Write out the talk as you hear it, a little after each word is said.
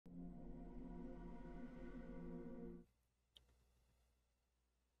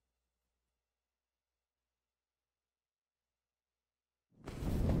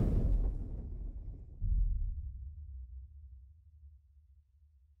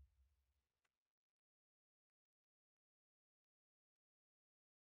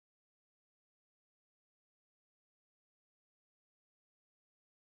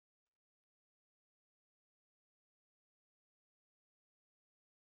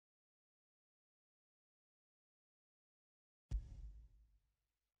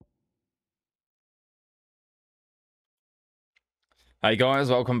Hey guys,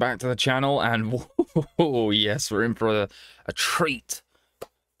 welcome back to the channel, and whoa, yes, we're in for a treat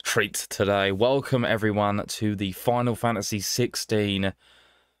today. Welcome everyone to the Final Fantasy XVI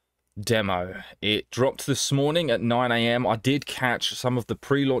demo. It dropped this morning at 9 AM. I did catch some of the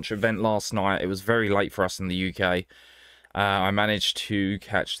pre-launch event last night. It was very late for us in the UK. I managed to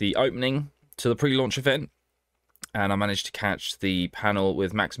catch the opening to the pre-launch event, and I managed to catch the panel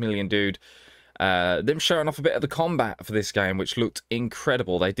with Maximilian Dude. Them showing off a bit of the combat for this game, which looked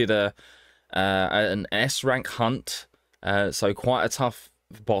incredible. They did an S rank hunt, so quite a tough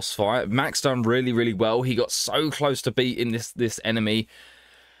boss fight. Max done really well. He got so close to beating this enemy,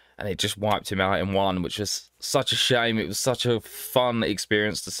 and it just wiped him out in one, which was such a shame. It was such a fun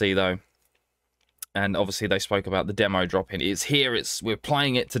experience to see, though. And obviously they spoke about the demo dropping. It's here. We're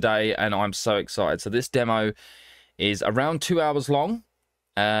playing it today, and I'm so excited. So this demo is around 2 hours long.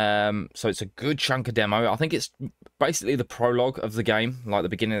 So it's a good chunk of demo. I think it's basically the prologue of the game, like the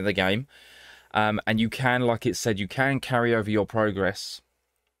beginning of the game. And you can, like it said, you can carry over your progress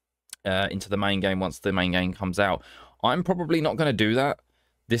into the main game once the main game comes out. I'm probably not going to do that.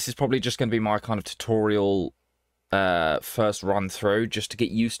 This is probably just going to be my kind of tutorial first run through, just to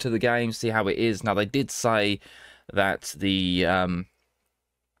get used to the game, see how it is. Now, they did say that the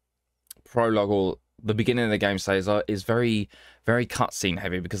prologue, or the beginning of the game, is very cutscene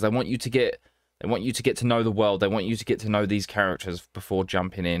heavy, because they want you to get to know the world. They want you to get to know these characters before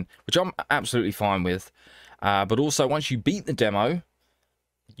jumping in, which I'm absolutely fine with. But also, once you beat the demo,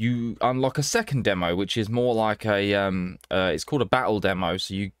 you unlock a second demo, which is more like a it's called a battle demo.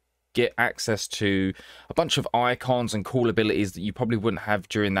 So you get access to a bunch of icons and cool abilities that you probably wouldn't have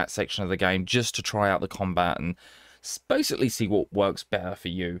during that section of the game, just to try out the combat and basically see what works better for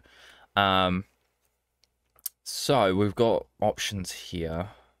you. So we've got options here.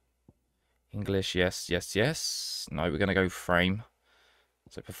 English, yes. No, we're going to go frame.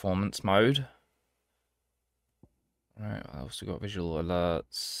 So performance mode. Alright, I also got visual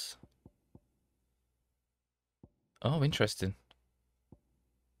alerts. Oh, interesting.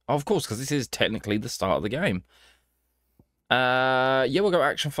 Oh, of course, because this is technically the start of the game. Yeah, we'll go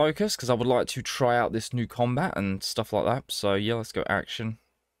action focus, because I would like to try out this new combat and stuff like that. So yeah, let's go action.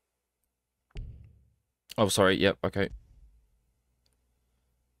 Oh, sorry, yep, okay.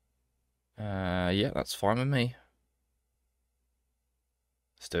 Yeah, that's fine with me.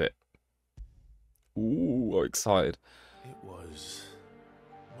 Let's do it. Ooh, I'm excited. It was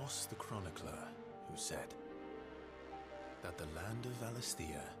Moss the Chronicler who said that the land of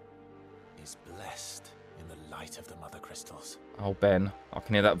Valisthea is blessed in the light of the Mother Crystals. Oh, Ben, I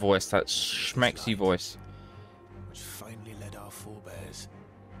can hear that voice, that schmexy voice. Which finally led our forebears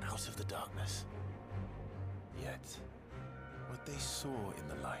out of the darkness. Yet, what they saw in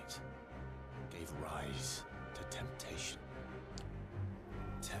the light gave rise to temptation.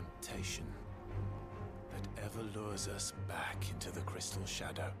 Temptation that ever lures us back into the crystal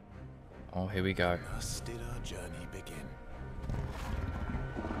shadow. Oh, here we go. Thus did our journey begin.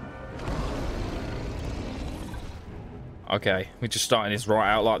 Okay, we're just starting this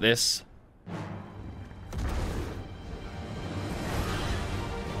right out like this.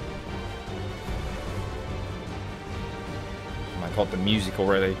 Oh my god, the music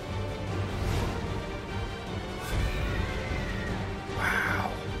already.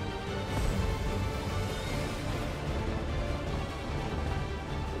 Wow.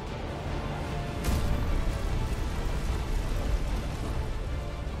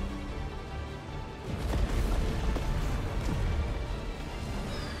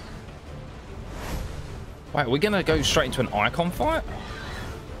 Wait, we're gonna go straight into an icon fight?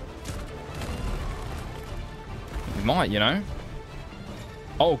 We might, you know.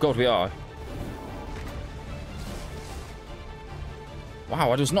 Oh god, we are. Wow,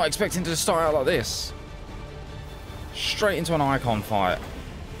 I was not expecting to start out like this. Straight into an icon fight.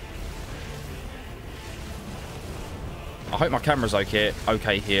 I hope my camera's okay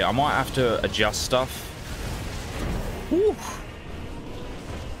here. I might have to adjust stuff. Whew.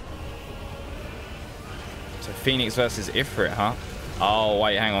 So Phoenix versus Ifrit, huh? Oh,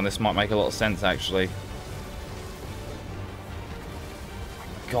 wait, hang on. This might make a lot of sense, actually.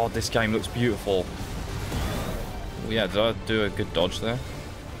 God, this game looks beautiful. Yeah, did I do a good dodge there?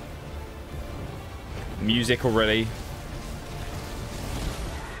 Music already.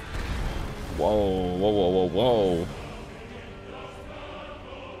 Whoa.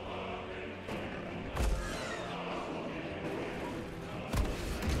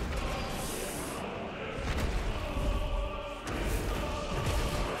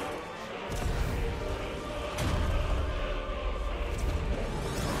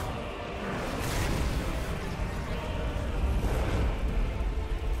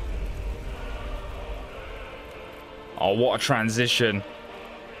 Oh, what a transition.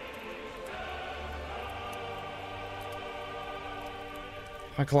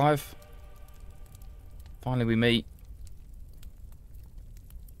 Hi, Clive. Finally we meet.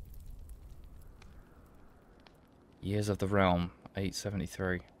 Years of the Realm,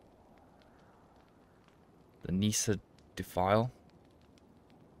 873. The Nisa Defile.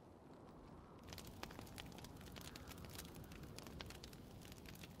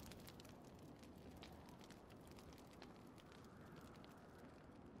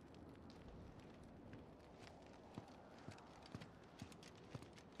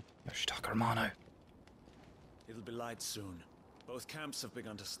 Yoshitaka Romano. It'll be light soon. Both camps have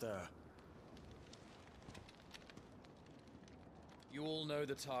begun to stir. You all know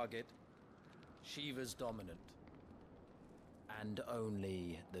the target. Shiva's dominant. And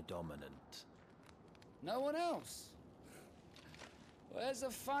only the dominant. No one else? Where's the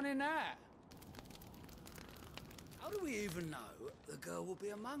fun in that? How do we even know the girl will be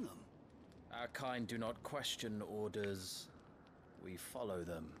among them? Our kind do not question orders. We follow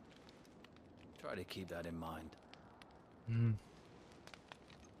them. Try to keep that in mind. Hmm.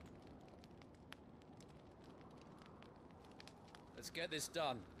 Let's get this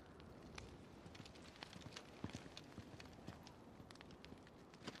done.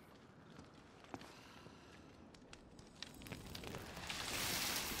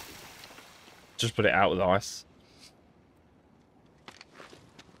 Just put it out with ice.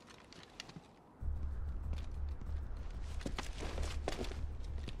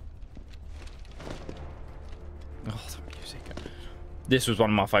 Oh, the music. This was one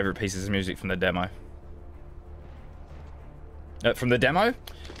of my favourite pieces of music from the demo. From the demo?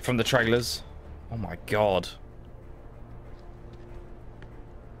 From the trailers? Oh my god.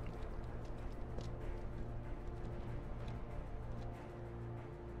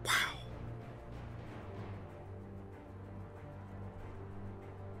 Wow.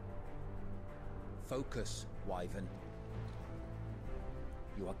 Focus, Wyvern.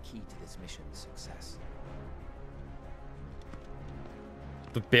 You are key to this mission's success.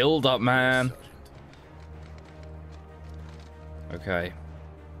 The build up, man. Okay.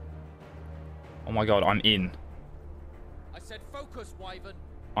 Oh my god, I'm in. I said focus, Wyvern.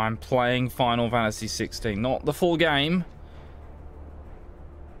 I'm playing Final Fantasy 16, not the full game.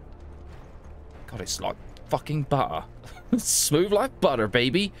 God, it's like fucking butter. Smooth like butter,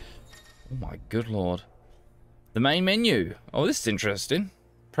 baby. Oh my good lord. The main menu. Oh, this is interesting.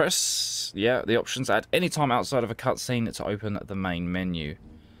 Press, yeah, the options at any time outside of a cutscene to open the main menu.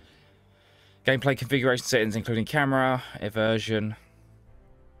 Gameplay configuration settings, including camera, inversion,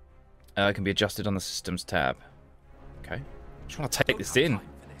 can be adjusted on the systems tab. Okay. Just want to take this in.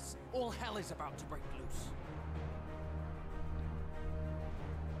 All hell is about to break loose.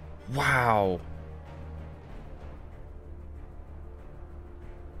 Wow.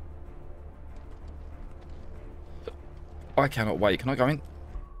 I cannot wait. Can I go in?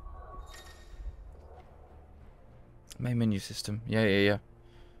 Main menu system. Yeah.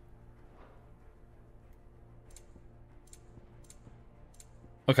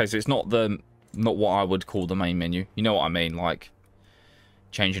 Okay, so it's not what I would call the main menu. You know what I mean, like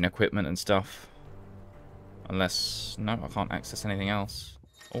changing equipment and stuff. Unless no, I can't access anything else.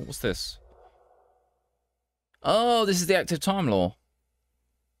 Oh, what's this? Oh, this is the active time law.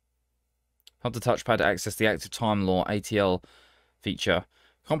 Hold the touchpad to access the active time law ATL feature.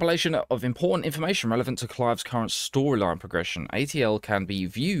 Compilation of important information relevant to Clive's current storyline progression. ATL can be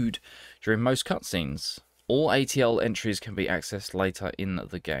viewed during most cutscenes. All ATL entries can be accessed later in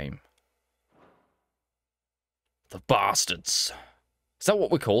the game. The bastards. Is that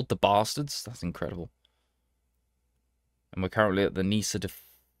what we're called? The bastards? That's incredible. And we're currently at the Nisa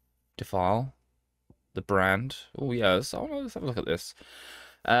Defile. The brand. Oh, yes. Oh, let's have a look at this.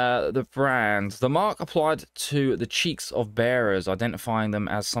 The brand. The mark applied to the cheeks of bearers, identifying them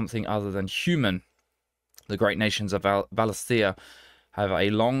as something other than human. The great nations of Valisthea have a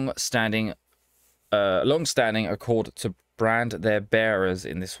long-standing accord to brand their bearers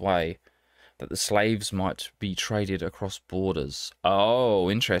in this way, that the slaves might be traded across borders.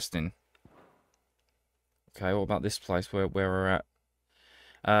 Oh, interesting. Okay, what about this place where we're at?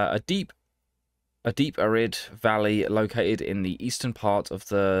 A deep arid valley located in the eastern part of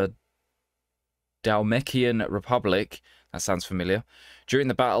the Dalmekian Republic. That sounds familiar. During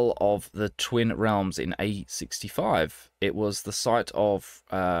the Battle of the Twin Realms in A65, it was the site of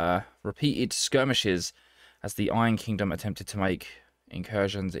repeated skirmishes as the Iron Kingdom attempted to make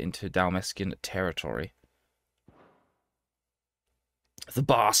incursions into Dalmekian territory. The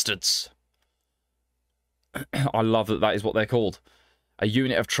bastards. I love that is what they're called. A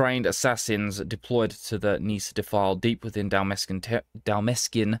unit of trained assassins deployed to the Nice defile deep within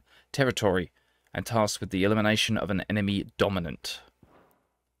Dalmeskin territory and tasked with the elimination of an enemy dominant.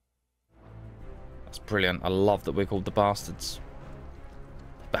 That's brilliant. I love that we're called the Bastards.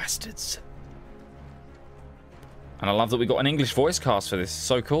 Bastards. And I love that we got an English voice cast for this. It's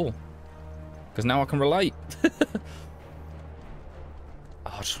so cool. Because now I can relate.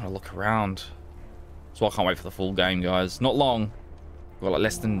 I just want to look around. So I can't wait for the full game, guys. Not long. We've got like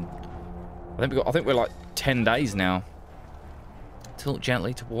less than... I think we're like 10 days now. Tilt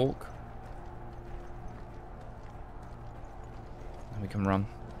gently to walk. And we can run.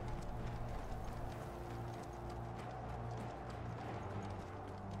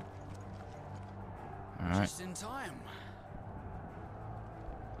 Alright. Just in time.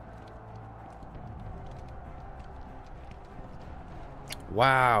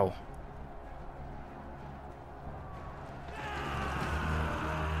 Wow.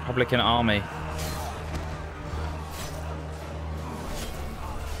 Republican army.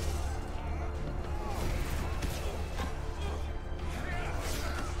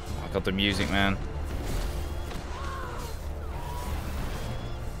 Oh, I got the music, man.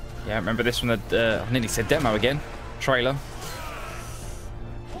 Yeah, I remember this from the, I nearly said demo again. Trailer.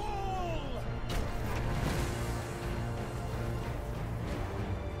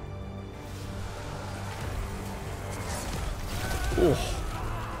 Ooh.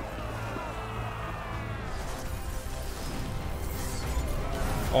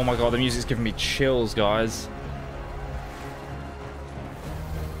 Oh my god, the music's giving me chills, guys.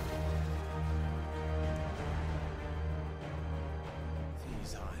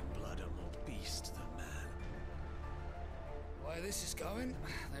 These Iron Blood are more beast than man. The way this is going,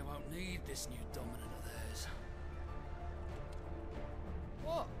 they won't need this new dominant of theirs.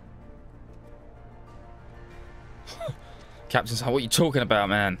 What? Captain's like, what are you talking about,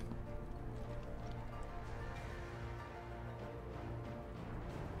 man?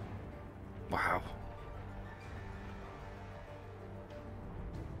 Wow.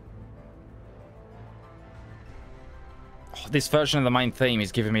 Oh, this version of the main theme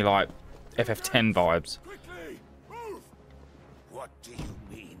is giving me like FF10 vibes. Quickly, move! What do you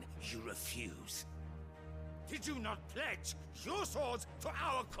mean you refuse? Did you not pledge your swords for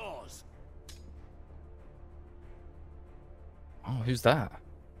our cause? Oh, who's that?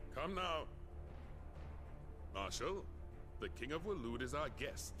 Come now. Marshal, the King of Waloed is our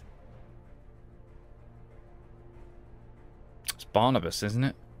guest. It's Barnabas, isn't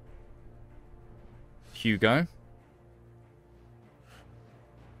it? Hugo?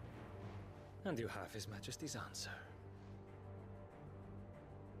 And you have His Majesty's answer.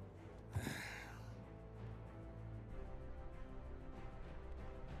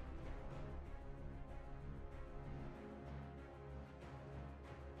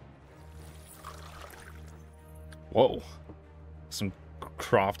 Whoa. Some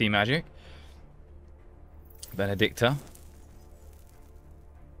crafty magic. Benedicta.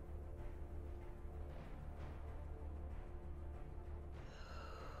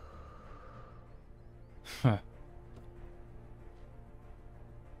 Huh.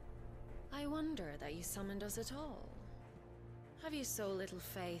 I wonder that you summoned us at all. Have you so little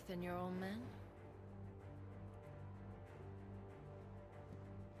faith in your own men?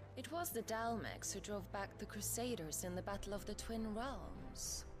 It was the Dalmex who drove back the Crusaders in the Battle of the Twin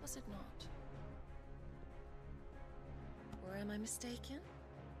Realms, was it not? Or am I mistaken?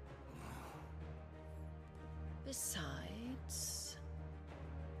 Besides,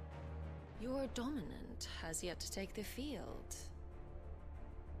 your dominant has yet to take the field.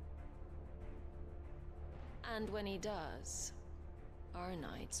 And when he does, our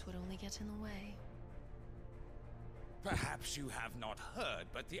knights would only get in the way. Perhaps you have not heard,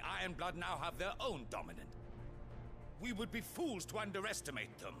 but the Iron Blood now have their own dominant. We would be fools to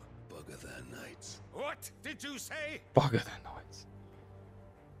underestimate them. Bugger their knights. What did you say? Bugger their knights.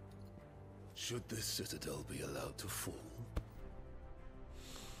 Should this citadel be allowed to fall,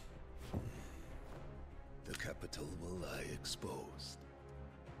 the capital will lie exposed.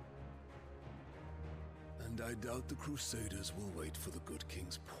 And I doubt the Crusaders will wait for the good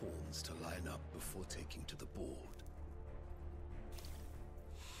king's pawns to line up before taking to the board.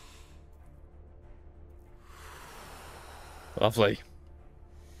 Lovely.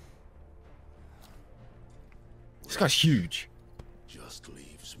 This guy's huge. Just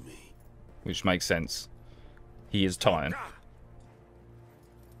leaves me. Which makes sense. He is Titan.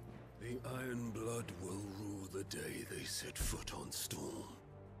 The Iron Blood will rule the day they set foot on Storm.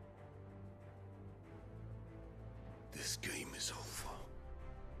 This game is over.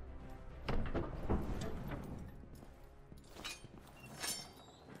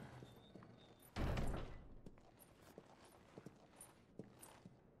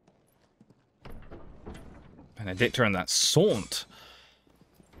 Benedicta and that saunt.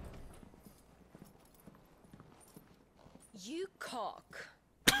 You cock.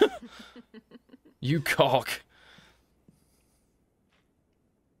 You cock.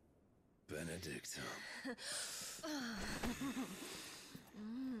 Benedicta.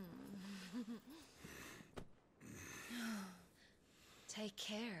 Take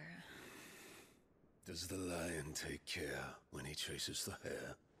care. Does the lion take care when he chases the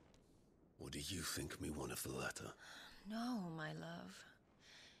hare? Or do you think me one of the latter? No, my love.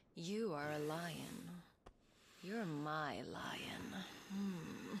 You are a lion. You're my lion.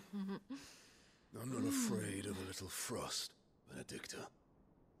 I'm not afraid of a little frost, Benedicta.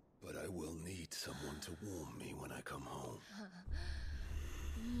 But I will need someone to warm me when I come home.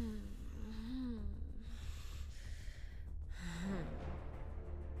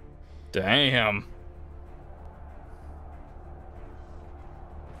 Damn.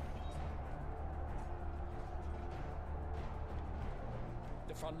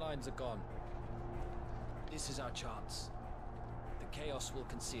 The front lines are gone. This is our chance. The chaos will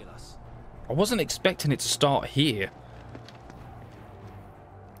conceal us. I wasn't expecting it to start here.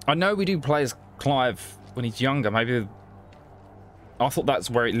 I know we do play as Clive when he's younger. Maybe I thought that's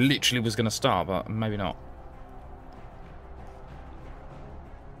where it literally was going to start, but maybe not.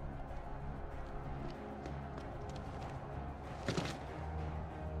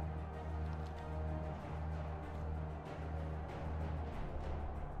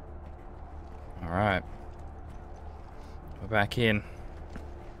 All right. We're back in.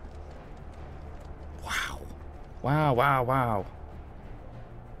 Wow. Wow, wow, wow.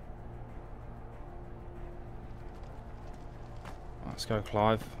 Let's go,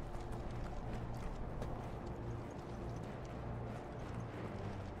 Clive.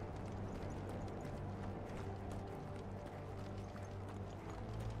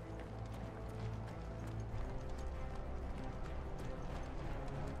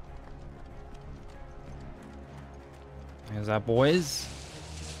 There's our boys.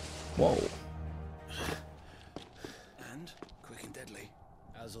 Whoa. And quick and deadly,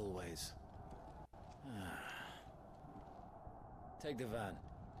 as always. Take the van.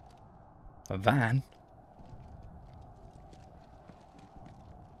 A van?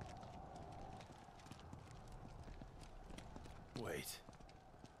 Wait.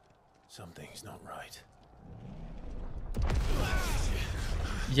 Something's not right.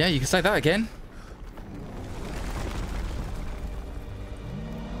 Yeah, you can say that again.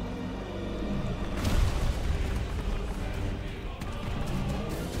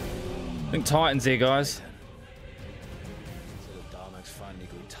 I think Titan's here, guys. So the Darmaks finally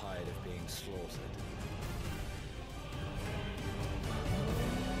grew tired of being slaughtered.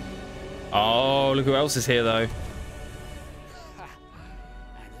 Oh, look who else is here, though. And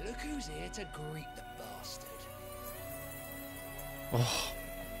look who's here to greet the bastard. Oh,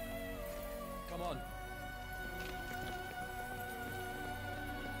 Come on.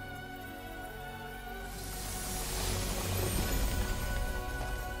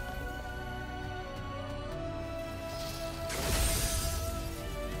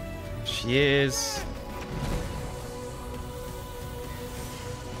 she is.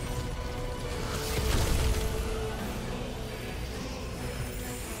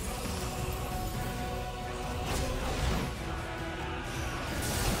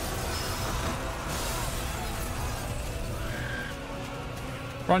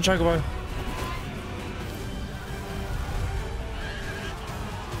 Run, Chocobo.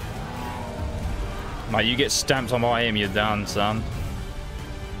 Mate, you get stamped on by him, you're done, son.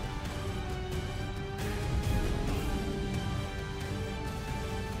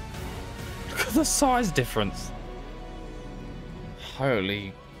 Look at the size difference.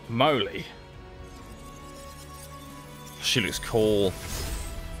 Holy moly. She looks cool.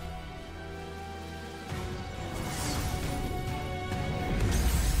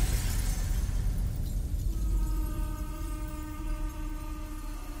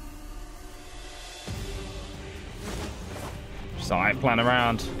 So I ain't playing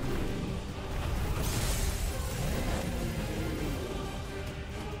around.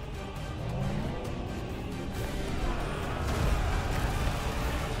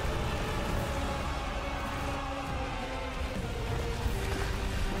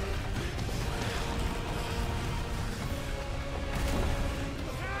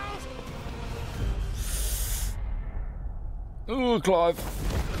 Ooh, Clive.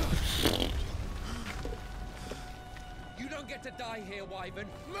 You don't get to die here, Wyvern.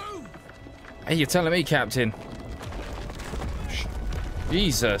 Move! Hey, you're telling me, Captain.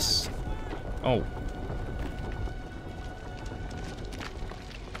 Jesus. Oh.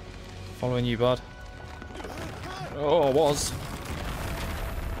 Following you, bud. Oh, I was.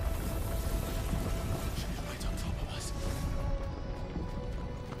 Right on top of us.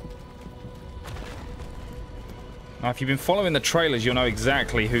 Now, if you've been following the trailers, you'll know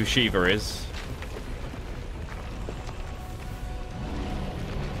exactly who Shiva is.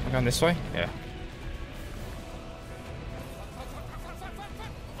 Am I going this way? Yeah.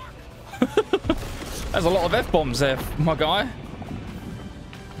 There's a lot of F-bombs there, my guy.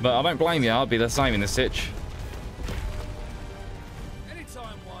 But I don't blame you. I'd be the same in this sitch.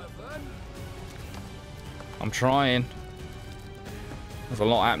 Anytime, Wyvern. I'm trying. There's a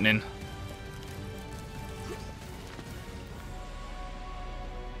lot happening.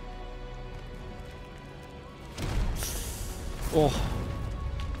 Oh.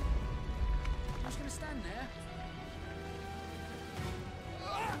 I'm just gonna stand there.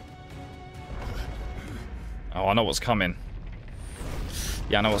 Oh, I know what's coming.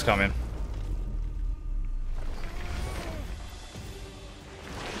 Yeah, I know what's coming.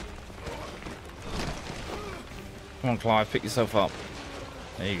 Come on, Clive, pick yourself up.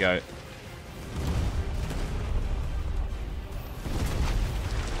 There you go.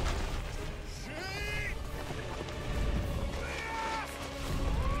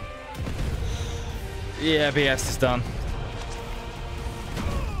 Yeah, BS is done.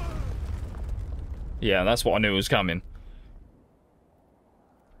 Yeah, that's what I knew was coming.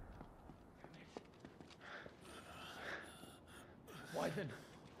 Wyvern.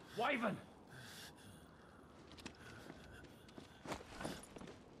 Wyvern.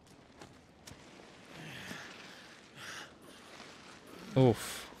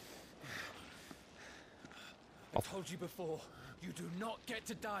 Oof. I told you before, you do not get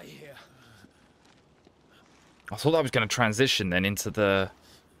to die here. I thought that was going to transition then into the...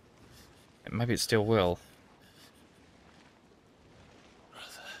 Maybe it still will.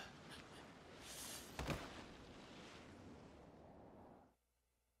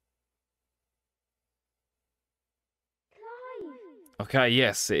 Okay,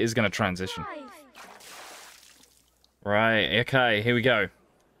 yes, it is going to transition. Right, okay, here we go.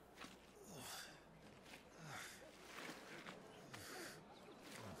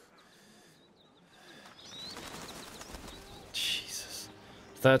 Jesus.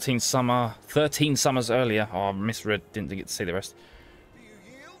 13 summers earlier. Oh, I misread, didn't get to see the rest. Do you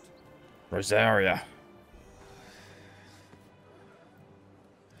yield? Rosaria.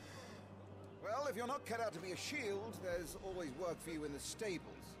 Well, if you're not cut out to be a shield, there's always work for you in the stables.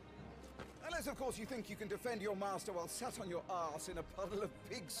 Unless, of course, you think you can defend your master while sat on your arse in a puddle of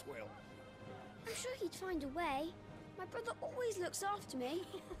pig swill. I'm sure he'd find a way. My brother always looks after me.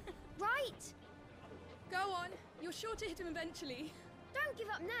 Right? Go on. You're sure to hit him eventually. Don't give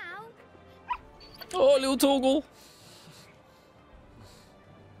up now. Oh, little Toggle.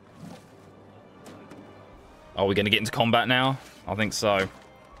 Are we going to get into combat now? I think so.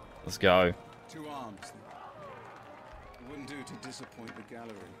 Let's go. 2 arms, then. It wouldn't do to disappoint the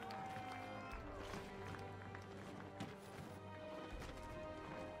gallery.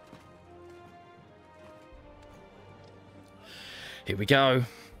 Here we go.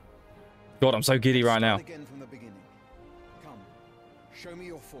 God, I'm so giddy right now. Start again from the beginning. Come, show me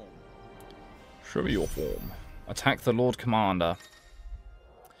your form. Show me your form. Attack the Lord Commander.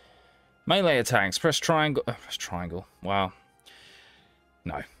 Melee attacks. Press triangle. Press triangle. Wow.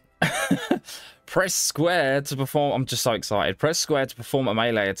 No. Press square to perform. I'm just so excited. Press square to perform a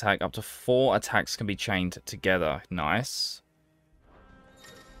melee attack. Up to 4 attacks can be chained together. Nice.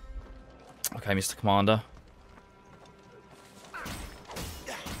 Okay, Mr. Commander.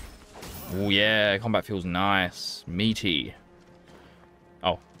 Oh yeah, combat feels nice. Meaty.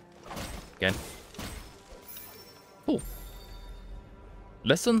 Oh. Again. Oh.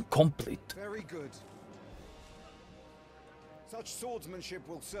 Lesson complete. Very good. Such swordsmanship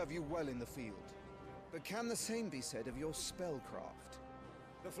will serve you well in the field. But can the same be said of your spellcraft?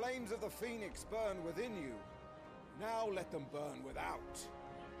 The flames of the Phoenix burn within you. Now let them burn without.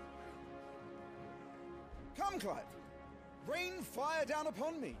 Come, Clive. Rain fire down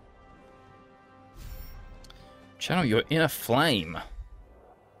upon me. Channel your inner flame.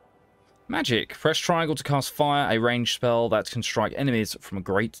 Magic. Press triangle to cast fire, a ranged spell that can strike enemies from a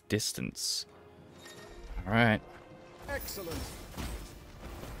great distance. Alright. Excellent.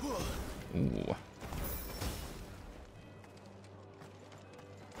 Ooh.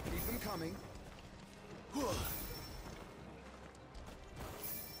 Keep them coming.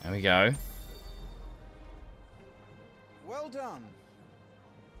 There we go. Well done.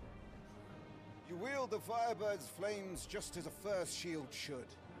 You wield the Firebird's flames just as a first shield should.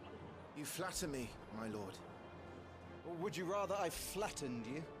 You flatter me, my lord. Or would you rather I flattened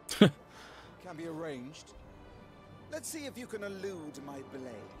you? Can be arranged. Let's see if you can elude my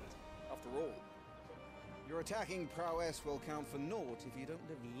blade. After all, your attacking prowess will count for naught if you don't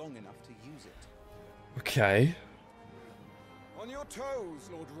live long enough to use it. Okay. On your toes,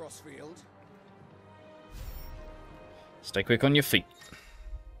 Lord Rosefield. Stay quick on your feet.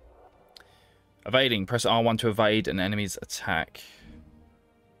 Evading. Press R1 to evade an enemy's attack.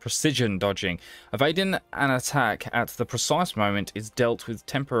 Precision dodging. Evading an attack at the precise moment is dealt with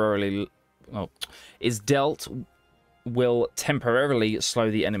temporarily. Well, will temporarily slow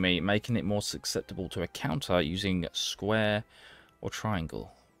the enemy, making it more susceptible to a counter using square or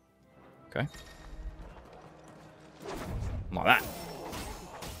triangle. Okay. Like that.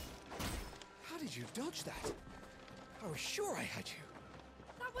 How did you dodge that? I was sure I had you.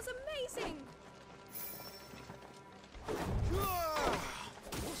 That was amazing!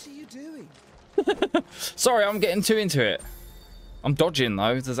 What are you doing? Sorry, I'm getting too into it. I'm dodging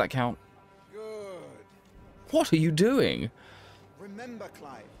though. Does that count? Good. What are you doing? Remember,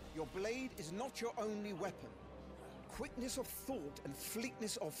 Clive, your blade is not your only weapon. Quickness of thought and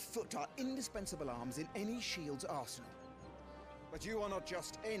fleetness of foot are indispensable arms in any shield's arsenal. But you are not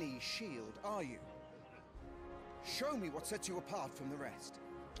just any shield, are you? Show me what sets you apart from the rest.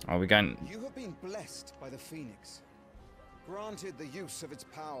 Are we going? You have been blessed by the Phoenix, granted the use of its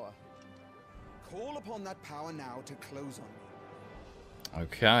power. Call upon that power now to close on me.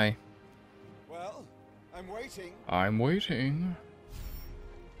 Okay. Well, I'm waiting. I'm waiting.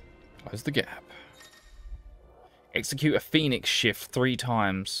 Close the gap. Execute a Phoenix shift 3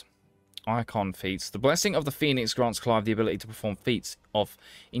 times. Icon feats. The blessing of the Phoenix grants Clive the ability to perform feats of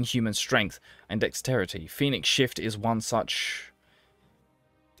inhuman strength and dexterity. Phoenix shift is one such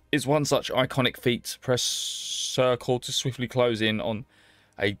iconic feat. Press circle to swiftly close in on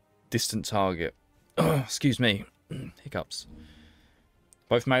a distant target. Excuse me. Hiccups.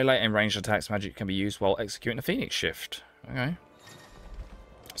 Both melee and ranged attacks magic can be used while executing a Phoenix shift. Okay.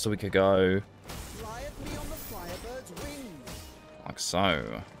 So we could go Fly at me on the Firebird's wings. like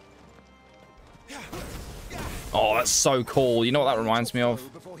so. Oh, that's so cool. You know what that reminds me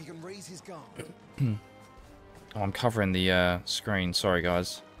of? Before he can raise his guard. Oh, I'm covering the screen. Sorry,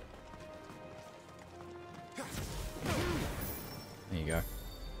 guys. There you go.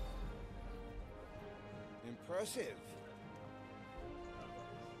 Impressive.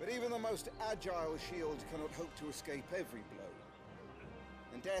 But even the most agile shield cannot hope to escape every blow.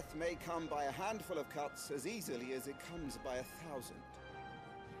 And death may come by a handful of cuts as easily as it comes by 1,000.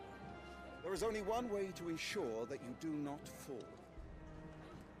 There is only one way to ensure that you do not fall.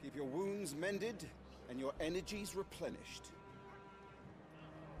 Keep your wounds mended and your energies replenished.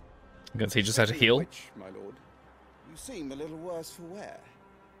 I'm going to teach us how to heal. Which, my lord, you seem a little worse for wear.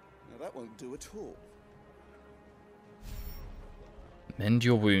 Now that won't do at all. Mend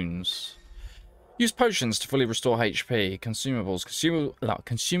your wounds. Use potions to fully restore HP. Consumables.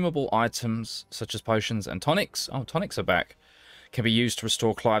 Consumable items such as potions and tonics. Oh, tonics are back. Can be used to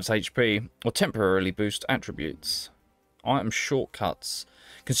restore Clive's HP or temporarily boost attributes. Item shortcuts.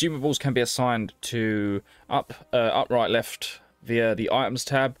 Consumables can be assigned to up, right, left via the items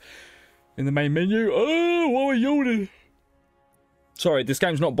tab in the main menu. Oh, why are we yawning? Sorry, this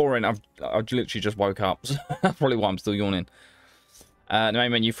game's not boring. I've literally just woke up. So that's probably why I'm still yawning. The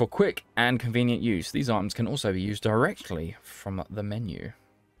main menu for quick and convenient use. These items can also be used directly from the menu.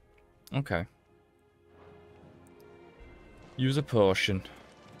 Okay. Use a potion.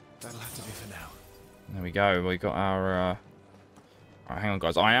 That'll have to be for now. There we go. We got our... Alright, hang on,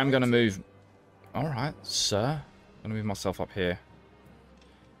 guys. I am going to move... Alright, sir. I'm going to move myself up here.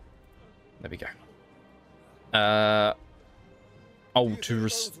 There we go. Oh, to...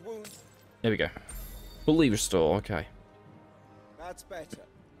 There we go. Fully restore. Okay. That's better.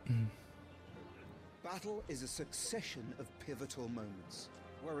 Battle is a succession of pivotal moments,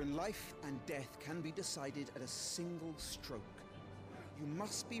 wherein life and death can be decided at a single stroke. You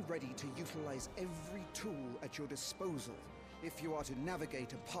must be ready to utilize every tool at your disposal if you are to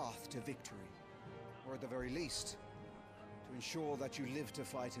navigate a path to victory, or at the very least, to ensure that you live to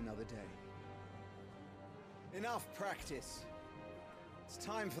fight another day. Enough practice. It's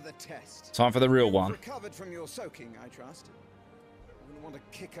time for the test. Time for the real You've one. recovered from your soaking, I trust. You wouldn't want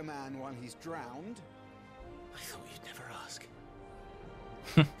to kick a man while he's drowned. I thought you'd never ask.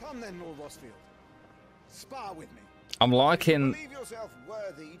 Come then, Lord Rosefield. Spar with me. I'm liking... If you believe yourself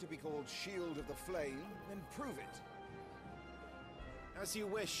worthy to be called Shield of the Flame, then prove it. As you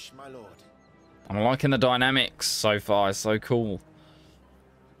wish, my lord. I'm liking the dynamics so far. It's so cool.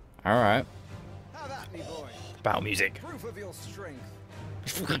 Alright. How that, me boy? Battle music. Proof of your strength.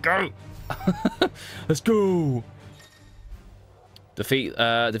 Let's go. Let's go. Defeat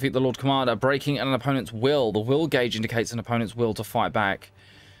the Lord Commander. Breaking an opponent's will. The will gauge indicates an opponent's will to fight back.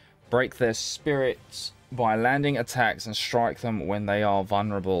 Break their spirits by landing attacks and strike them when they are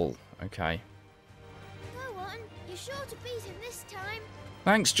vulnerable. Okay. Go on. You're sure to beat him this time.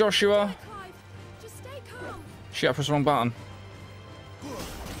 Thanks, Joshua. Clive, just stay calm. Shit, I pressed the wrong button.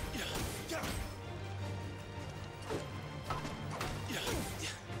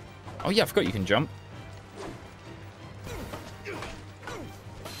 Oh yeah, I forgot you can jump.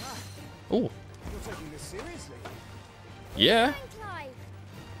 Oh. You're taking this seriously? Yeah. Clive.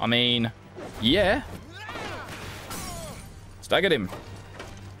 I mean, yeah. Staggered him.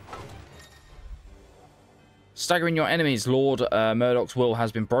 Staggering your enemies. Lord Murdoch's will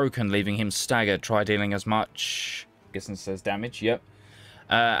has been broken, leaving him staggered. Try dealing as much, I guess it says damage, yep,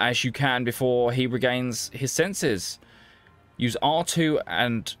 as you can before he regains his senses. Use R2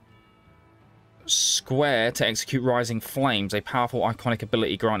 and square to execute Rising Flames, a powerful iconic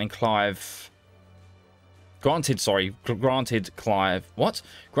ability granted Clive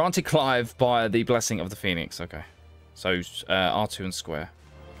by the blessing of the Phoenix. Okay. So R2 and square.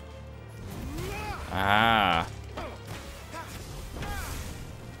 Ah. Well,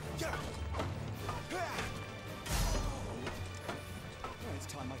 it's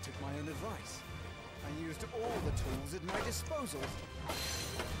time I took my own advice and used all the tools at my disposal.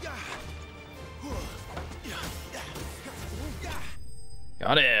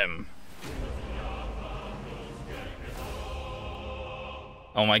 Got him.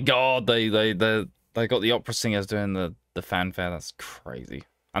 Oh my god, they got the opera singers doing the fanfare. That's crazy.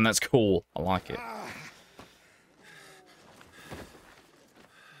 And that's cool. I like it.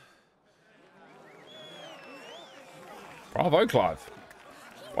 Bravo, Clive.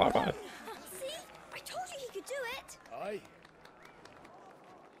 Bravo. See? I told you he could do it. Aye.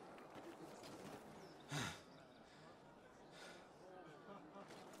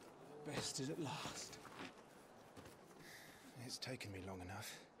 Bested at last. It's taken me long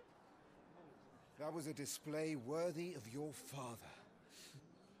enough. That was a display worthy of your father.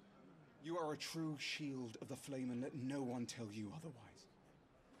 You are a true shield of the flame, and let no one tell you otherwise.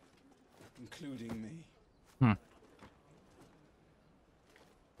 Including me.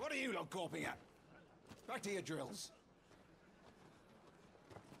 What are you lot gawping at? Back to your drills.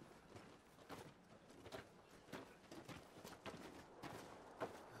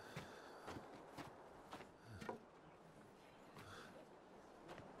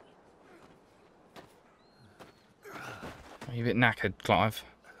 Are you a bit knackered, Clive?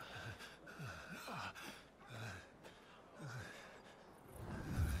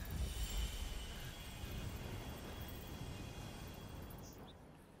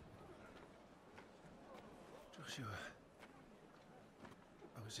 Joshua,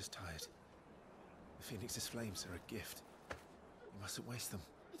 I was just tired. The Phoenix's flames are a gift. You mustn't waste them.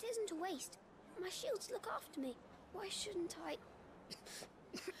 It isn't a waste. My shields look after me. Why shouldn't I?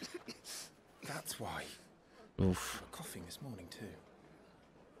 That's why. Oof. You're coughing this morning too.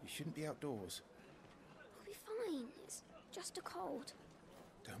 You shouldn't be outdoors. I'll be fine. It's just a cold.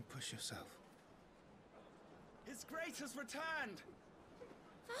 Don't push yourself. His Grace has returned!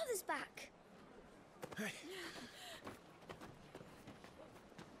 Father's back. Hey.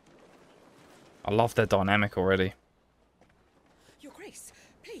 I love their dynamic already. Your Grace,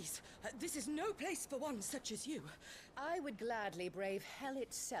 please, this is no place for one such as you. I would gladly brave hell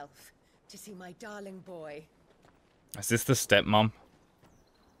itself to see my darling boy. Is this the stepmom?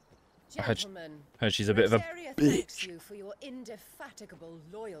 Gentlemen, heard she's a bit of a Rosaria bitch. thanks you for your indefatigable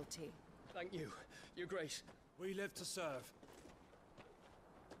loyalty. Thank you, Your Grace. We live to serve.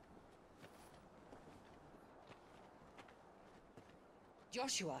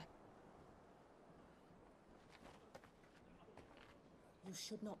 Joshua. You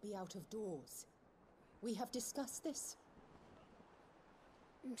should not be out of doors. We have discussed this.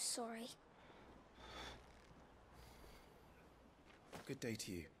 I'm sorry. Good day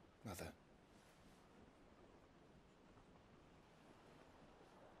to you, Mother.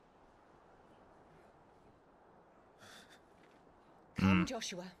 Come,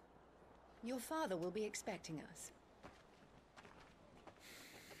 Joshua. Your father will be expecting us.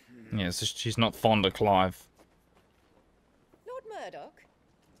 Yeah, so she's not fond of Clive. Lord Murdoch?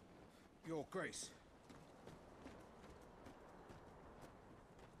 Your Grace.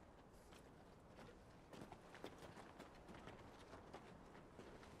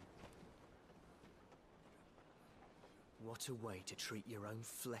 What a way to treat your own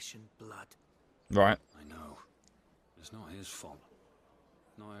flesh and blood. Right. I know. It's not his fault.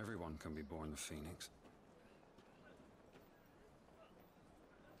 Not everyone can be born the Phoenix.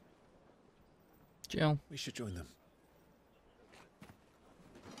 Jill. We should join them.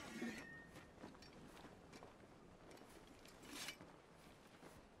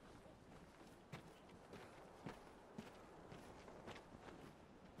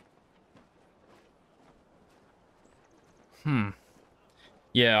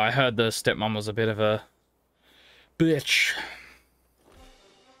 Yeah, I heard the stepmom was a bit of a bitch.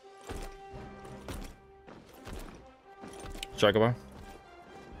 Chocobo.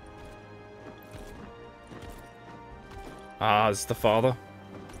 Ah, it's the father.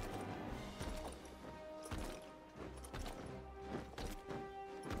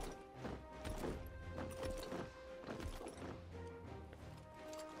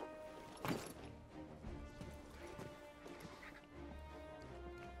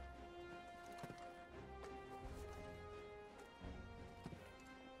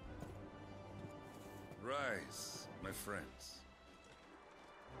 Rise, my friends.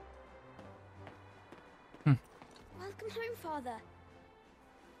 Welcome home, Father.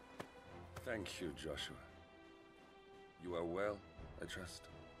 Thank you, Joshua. You are well, I trust.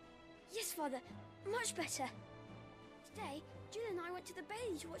 Yes, Father. Much better. Today, Jill and I went to the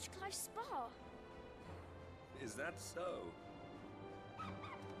Bailey to watch Clive's spa. Is that so?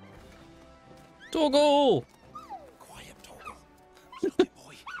 Toggle! Quiet, Toggle. Naughty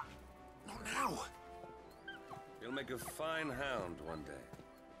boy. Not now. You'll make a fine hound one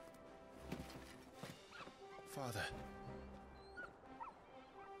day. Father.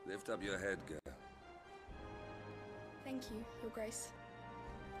 Lift up your head, girl. Thank you, Your Grace.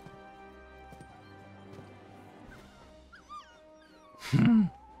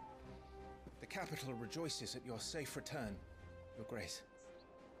 The capital rejoices at your safe return, Your Grace.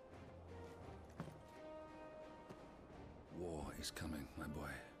 War is coming, my boy.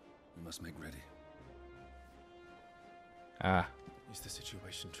 We must make ready. Ah. Is the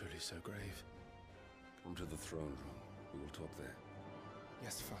situation truly so grave? Come to the throne room. We will talk there.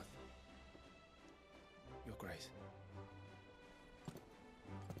 Yes, Father. Your Grace.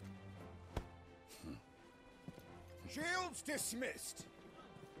 Shields dismissed.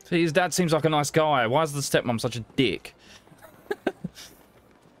 See, his dad seems like a nice guy. Why is the stepmom such a dick?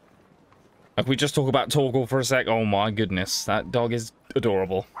 If we just talk about Torgal for a sec, oh my goodness, that dog is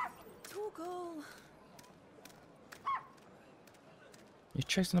adorable. Torgal. You're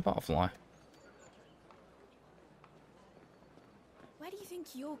chasing a butterfly. Where do you think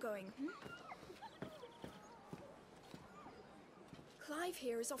you're going? Clive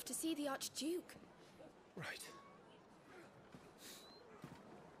here is off to see the Archduke. Right.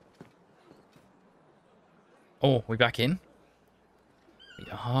 Oh, we back in?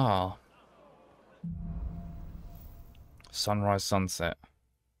 Ah. Sunrise, sunset.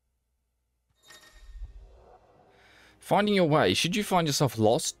 Finding your way. Should you find yourself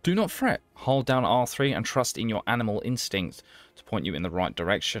lost, do not fret. Hold down R3 and trust in your animal instinct to point you in the right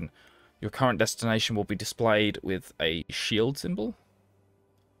direction. Your current destination will be displayed with a shield symbol.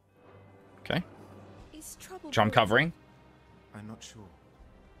 Okay. Which I'm covering. I'm not sure.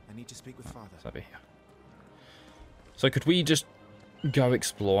 I need to speak with Father. It's over here. So could we just go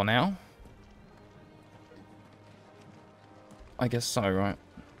explore now? I guess so, right?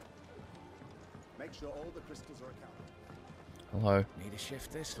 Make sure all the crystals are accounted. Hello. Need to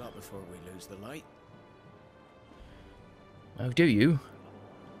shift this lot before we lose the light. Oh, do you?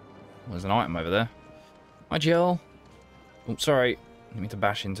 There's an item over there. Hi, Jill. Oh, sorry. Didn't mean to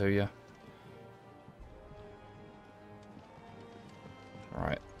bash into you.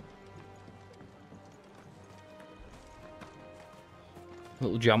 Right.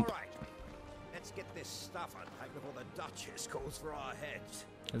 Little jump. All right. Let's get this stuff unpacked before the Duchess calls for our heads.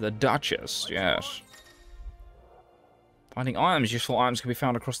 The Duchess, yes. Finding items. Useful items can be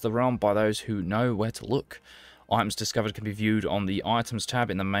found across the realm by those who know where to look. Items discovered can be viewed on the Items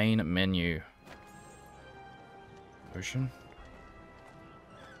tab in the main menu. Ocean.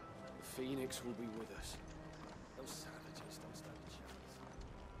 The Phoenix will be with us. Those savages don't stand a chance.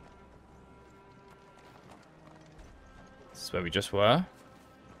 This is where we just were.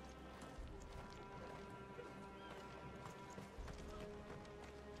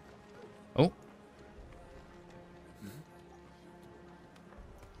 Oh.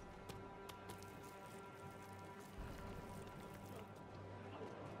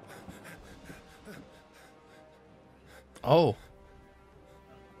 Oh.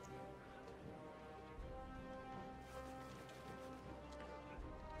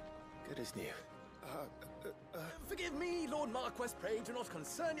 Good as new. Forgive me, Lord Marquess, pray do not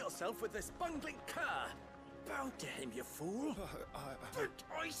concern yourself with this bungling cur. Bow to him, you fool. Did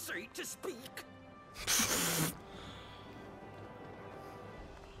I say to speak?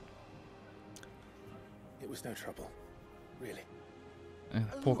 It was no trouble. Really.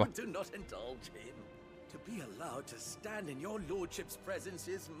 Poor guy. Do not indulge him. To be allowed to stand in your lordship's presence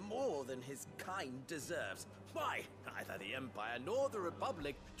is more than his kind deserves. Why, neither the Empire nor the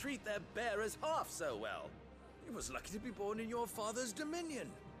Republic treat their bearers half so well. He was lucky to be born in your father's dominion.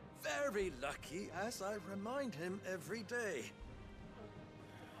 Very lucky, as I remind him every day.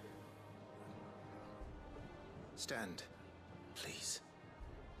 Stand, please.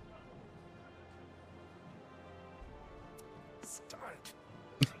 Start.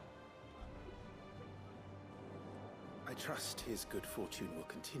 I trust his good fortune will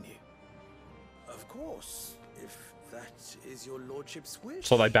continue. Of course, if that is your lordship's wish.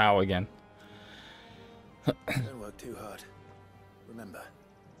 So they bow again. Don't work too hard. Remember,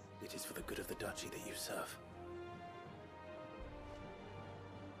 it is for the good of the duchy that you serve.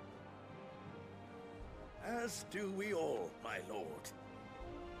 As do we all, my lord.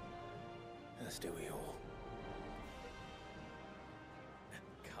 As do we all.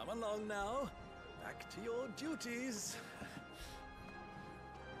 Come along now. Back to your duties.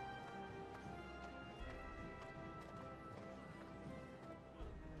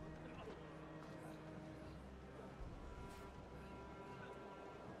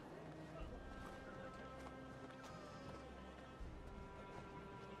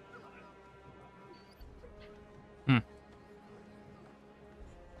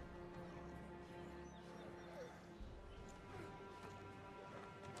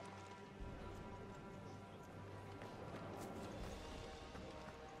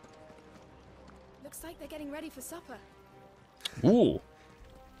 Looks like they're getting ready for supper. Ooh.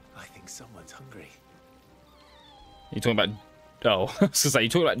 I think someone's hungry. You talking about... Oh, I was going to say, you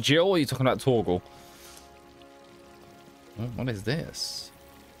talking about Jill or are you talking about Torgal? Oh, what is this?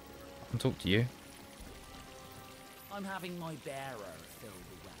 I can talk to you. I'm having my bearer filled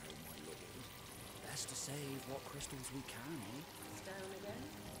with rattle, my lord. Best to save what crystals we can, eh? It's down again,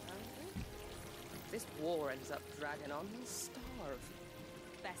 apparently. If this war ends up dragging on, we'll starve.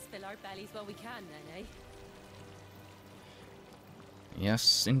 Best fill our bellies while we can, then, eh?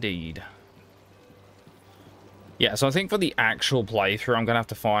 Yes, indeed. Yeah, so I think for the actual playthrough, I'm going to have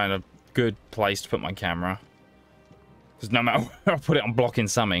to find a good place to put my camera. Because no matter where I put it, I'm blocking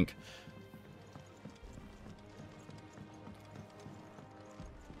something.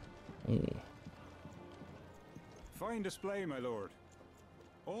 Ooh. Fine display, my lord.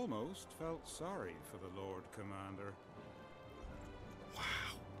 Almost felt sorry for the Lord Commander.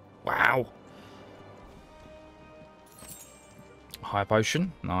 Wow. High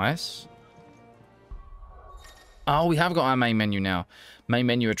potion. Nice. Oh, we have got our main menu now. Main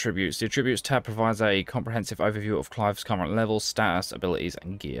menu attributes. The attributes tab provides a comprehensive overview of Clive's current level, status, abilities,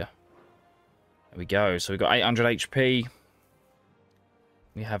 and gear. There we go. So we've got 800 HP.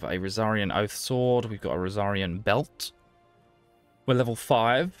 We have a Rosarian Oath Sword. We've got a Rosarian Belt. We're level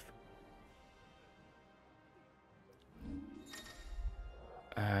 5.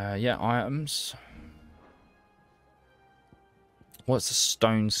 Yeah, items. What's a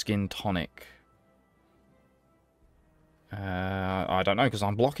stone skin tonic? I don't know because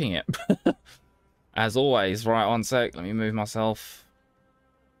I'm blocking it. As always. Right, 1 sec. Let me move myself.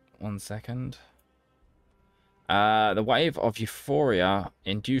 1 second. The wave of euphoria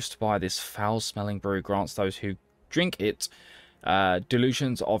induced by this foul-smelling brew grants those who drink it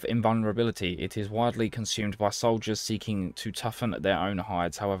delusions of invulnerability. It is widely consumed by soldiers seeking to toughen their own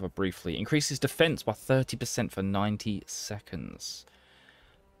hides, however briefly. Increases defense by 30% for 90 seconds.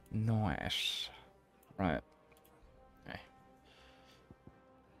 Nice. Right. Okay.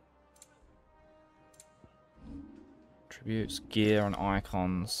 Attributes, gear, and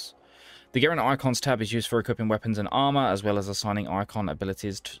icons. The Gear and Icons tab is used for equipping weapons and armor, as well as assigning icon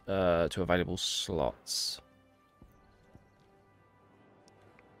abilities to available slots.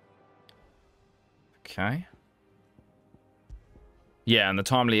 Okay. Yeah, and the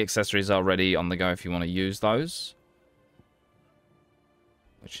timely accessories are ready on the go if you want to use those.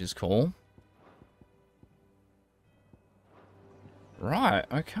 Which is cool. Right,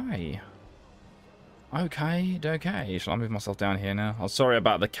 okay. Okay. Shall I move myself down here now? I'm sorry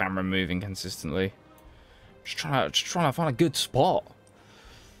about the camera moving consistently. Just trying to find a good spot.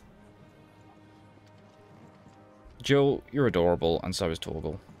 Jill, you're adorable, and so is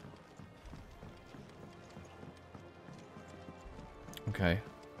Torgal. Okay.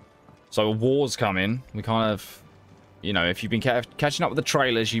 So a war's coming. We kind of, you know, if you've been catching up with the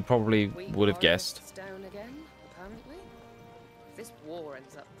trailers, you probably would have guessed. It's down again, apparently. If this war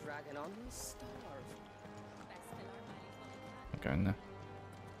ends up dragging on, we'll starve. Go in there.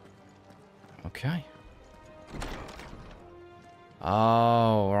 Okay.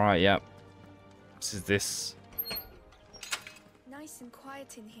 Oh, right, yep. This is this. Nice and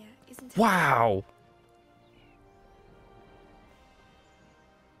quiet in here, isn't it? Wow!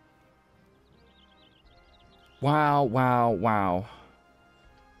 Wow.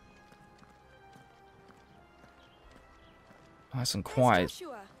 Nice and quiet.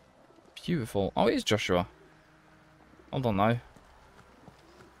 Joshua. Beautiful. Oh, it is Joshua. Hold on, though.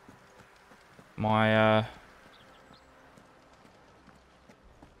 My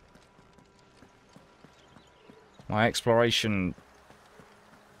exploration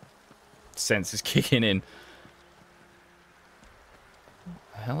sense is kicking in. What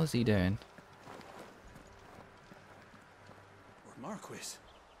the hell is he doing? Lord Marquis,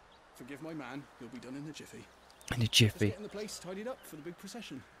 forgive my man. He'll be done in a jiffy. In a jiffy. Just getting the place tidied up for the big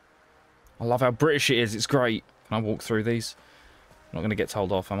procession. I love how British it is. It's great. Can I walk through these? I'm not going to get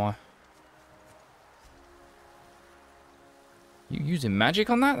told off, am I? You using magic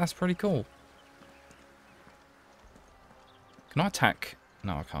on that? That's pretty cool. Can I attack?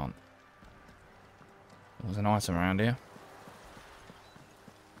 No, I can't. There's an item around here.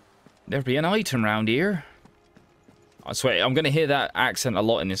 There'd be an item around here. I swear, I'm going to hear that accent a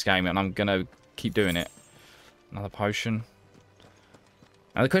lot in this game, and I'm going to keep doing it. Another potion.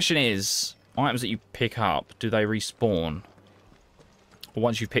 Now, the question is, items that you pick up, do they respawn? Or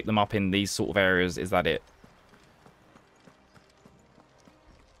once you pick them up in these sort of areas, is that it?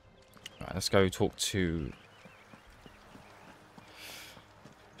 Right, let's go talk to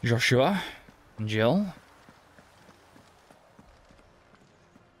Joshua and Jill.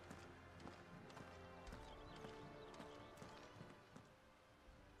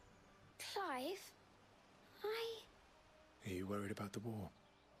 Clive, Are you worried about the war?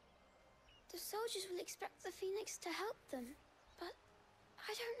 the soldiers will expect the Phoenix to help them, but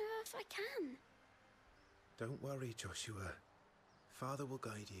I don't know if I can. Don't worry, Joshua. Father will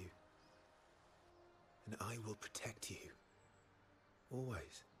guide you. And I will protect you.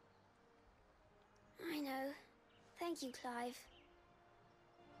 Always. I know. Thank you, Clive.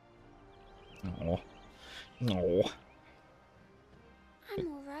 Oh. No. I'm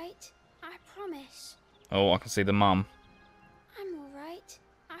all right. I promise. Oh, I can see the mum. I'm all right.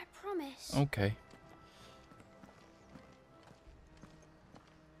 I promise. Okay.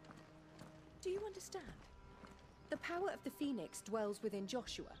 Do you understand? The power of the Phoenix dwells within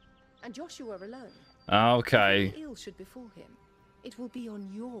Joshua, and Joshua alone. Okay. If any ill should befall him, it will be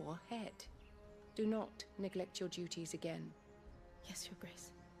on your head. Do not neglect your duties again. Yes, Your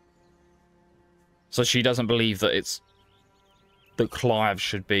Grace. So she doesn't believe that it's... that Clive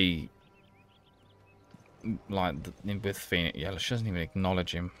should be... like, with Phoenix. Yeah, she doesn't even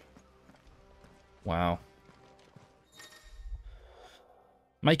acknowledge him. Wow.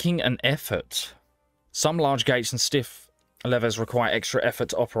 Making an effort. Some large gates and stiff levers require extra effort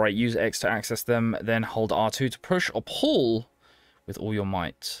to operate. Use X to access them, then hold R2 to push or pull with all your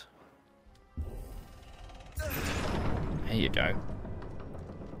might. There you go.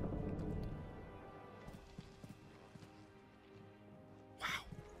 Wow.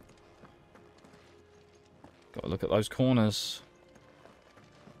 Gotta look at those corners.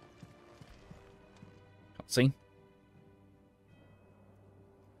 Cutscene.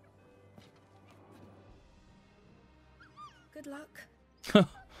 Good luck.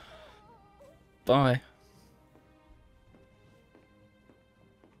 Bye.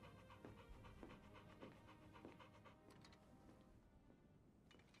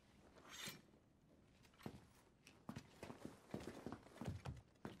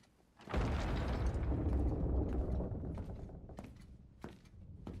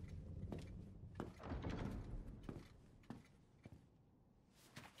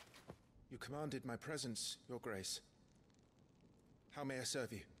 You commanded my presence, Your Grace. How may I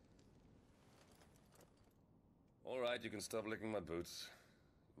serve you? All right, you can stop licking my boots.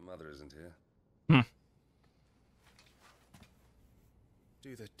 Mother isn't here.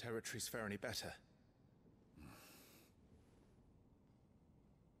 Do the territories fare any better?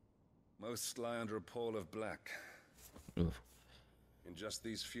 Most lie under a pall of black. Oof. In just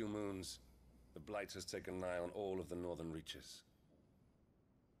these few moons, the Blight has taken nigh on all of the northern reaches.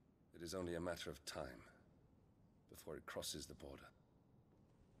 It is only a matter of time before it crosses the border.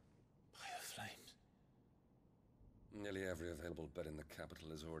 Flames. Nearly every available bed in the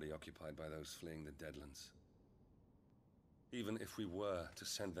capital is already occupied by those fleeing the Deadlands. Even if we were to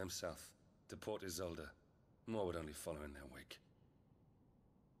send them south to Port Isolde, more would only follow in their wake.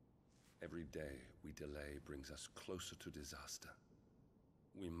 Every day we delay brings us closer to disaster.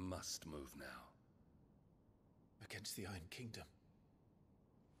 We must move now. Against the Iron Kingdom.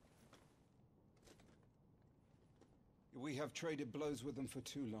 We have traded blows with them for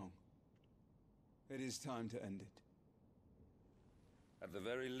too long. It is time to end it. At the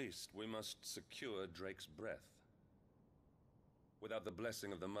very least, we must secure Drake's breath. Without the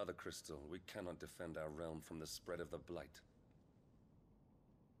blessing of the Mother Crystal, we cannot defend our realm from the spread of the Blight.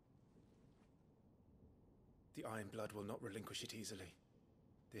 The Iron Blood will not relinquish it easily.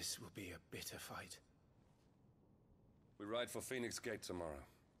 This will be a bitter fight. We ride for Phoenix Gate tomorrow.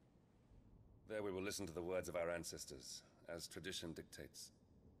 There we will listen to the words of our ancestors, as tradition dictates.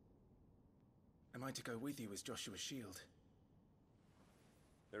 Am I to go with you as Joshua's shield?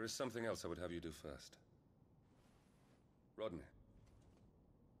 There is something else I would have you do first. Rodney.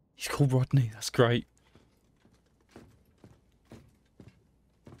 He's called Rodney, that's great.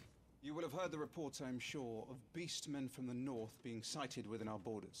 You will have heard the reports, I am sure, of beastmen from the north being sighted within our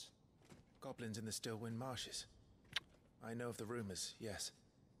borders. Goblins in the Stillwind Marshes. I know of the rumors, yes.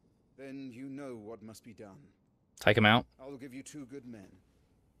 Then you know what must be done. Take him out. I will give you 2 good men.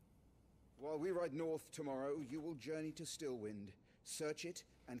 While we ride north tomorrow, you will journey to Stillwind, search it,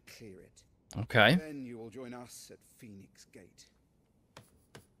 and clear it. Okay. Then you will join us at Phoenix Gate.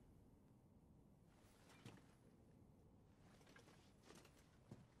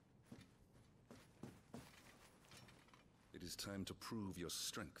 It is time to prove your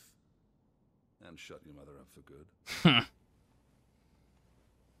strength. And shut your mother up for good.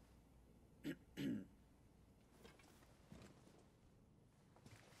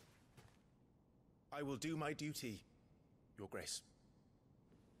 I will do my duty, Your Grace.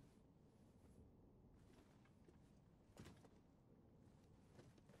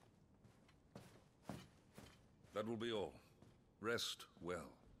 That will be all. Rest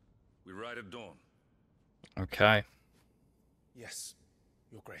well. We ride at dawn. Okay. Yes,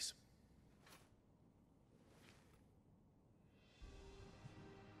 Your Grace.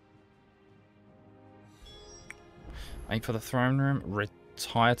 Aim for the throne room.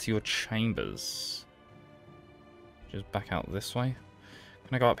 Retire to your chambers. Just back out this way.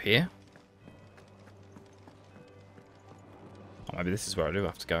 Can I go up here? Oh, maybe this is where I do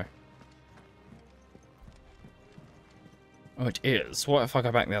have to go. Oh, it is. What if I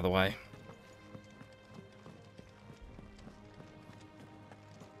go back the other way?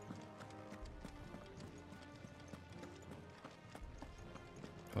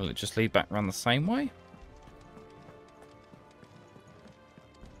 Will it just lead back around the same way?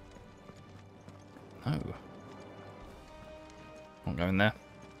 No. Not going there.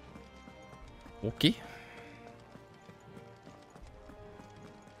 Walkie.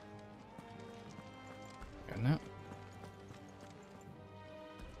 Going now.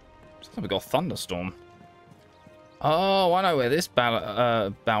 Looks like we got a thunderstorm. Oh, I know where this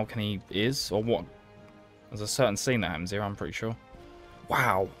balcony is, or what. There's a certain scene that happens here, I'm pretty sure.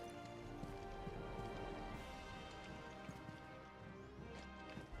 Wow.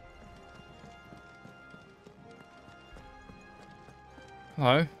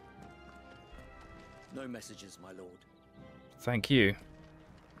 Hello. No messages, my lord. Thank you.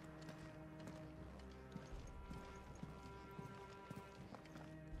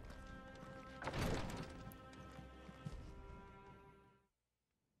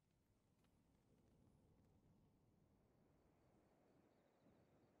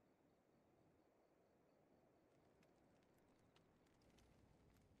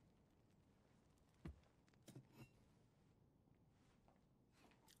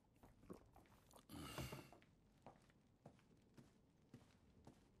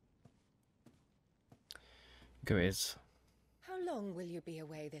 Is. How long will you be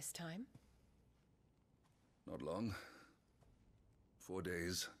away this time? Not long. 4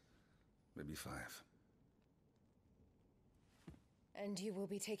 days, maybe 5. And you will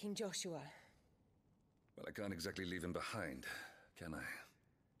be taking Joshua? Well, I can't exactly leave him behind, can I?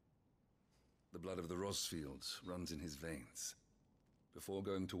 The blood of the Rosefields runs in his veins. Before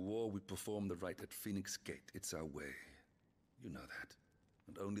going to war, we perform the rite at Phoenix Gate. It's our way. You know that.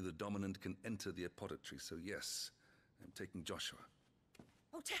 And only the dominant can enter the apothecary, so yes, I'm taking Joshua.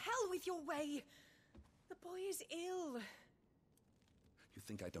 Oh, to hell with your way! The boy is ill. You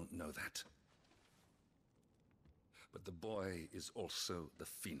think I don't know that? But the boy is also the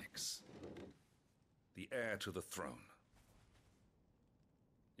Phoenix. The heir to the throne.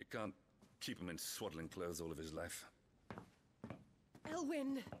 You can't keep him in swaddling clothes all of his life.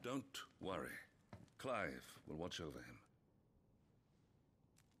 Elwyn! Don't worry. Clive will watch over him.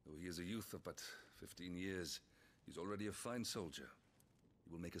 Though he is a youth of but 15 years, he's already a fine soldier.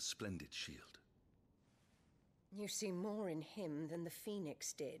 He will make a splendid shield. You see more in him than the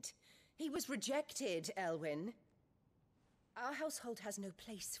Phoenix did. He was rejected, Elwyn. Our household has no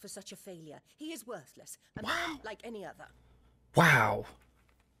place for such a failure. He is worthless, a man like any other. Wow.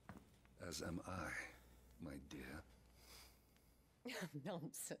 As am I, my dear.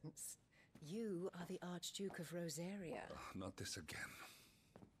 Nonsense. You are the Archduke of Rosaria. Oh, not this again.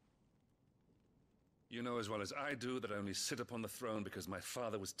 You know as well as I do that I only sit upon the throne because my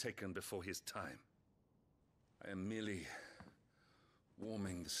father was taken before his time. I am merely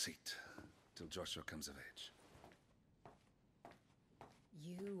warming the seat till Joshua comes of age.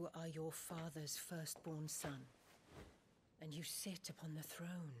 You are your father's firstborn son, and you sit upon the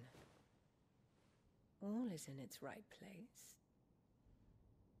throne. All is in its right place.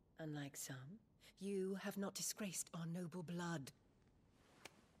 Unlike some, you have not disgraced our noble blood.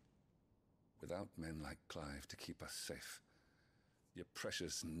 Without men like Clive to keep us safe, your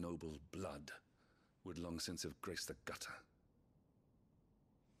precious noble blood would long since have graced the gutter.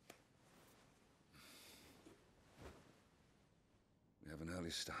 We have an early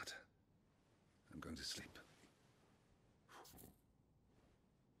start. I'm going to sleep.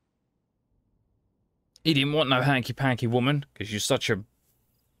 He didn't want no hanky-panky woman, because you're such a...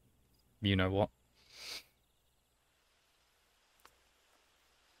 You know what?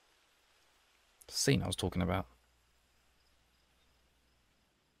 Scene I was talking about.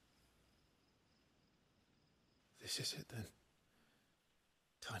 This is it then.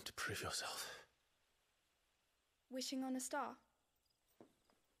 Time to prove yourself. Wishing on a star?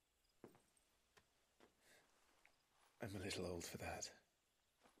 I'm a little old for that.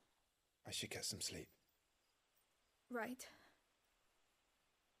 I should get some sleep. Right.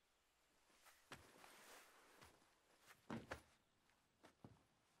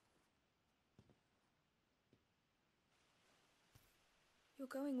 You're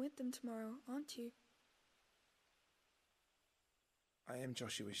going with them tomorrow, aren't you? I am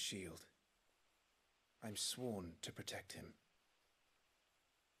Joshua's shield. I'm sworn to protect him.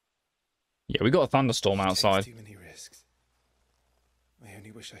 Yeah, we got a thunderstorm He outside. takes too many risks. I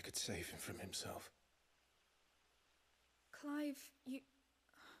only wish I could save him from himself. Clive, you...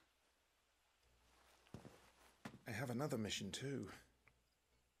 I have another mission too.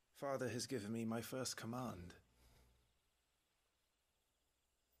 Father has given me my first command.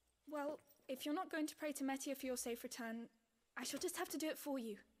 Well, if you're not going to pray to Metia for your safe return, I shall just have to do it for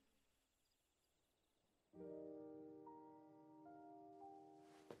you.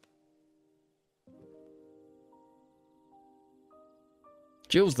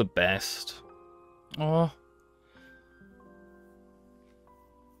 Jill's the best. Oh.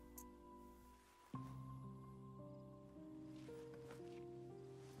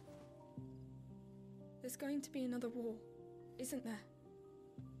 There's going to be another war, isn't there?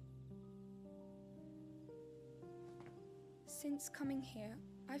 Since coming here,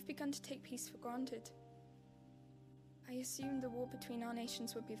 I've begun to take peace for granted. I assumed the war between our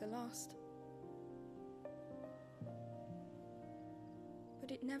nations would be the last.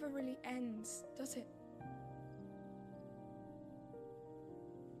 But it never really ends, does it?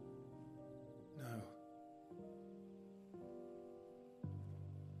 No.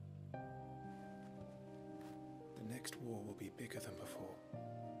 The next war will be bigger than before.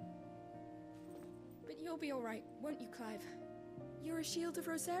 But you'll be all right, won't you, Clive? You're a shield of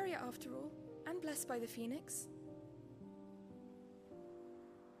Rosaria, after all, and blessed by the Phoenix.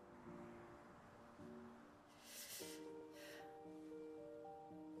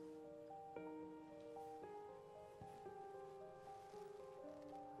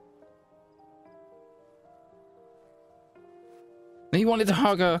 He wanted to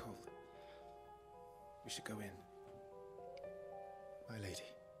hug her. We should go in. My lady.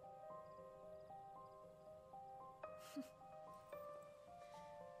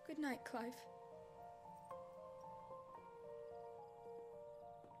 Good night, Clive.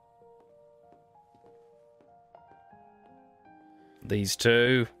 These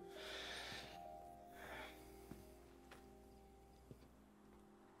two.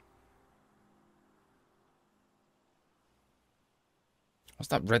 What's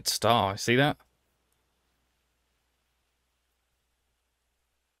that red star? See that?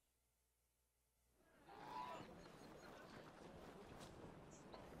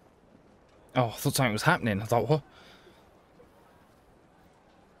 Oh, I thought something was happening. I thought, what?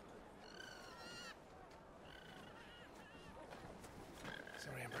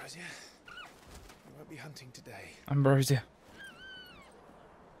 Sorry, Ambrosia. We won't be hunting today. Ambrosia.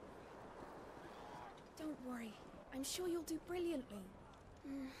 Don't worry. I'm sure you'll do brilliantly.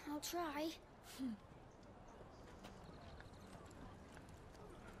 I'll try.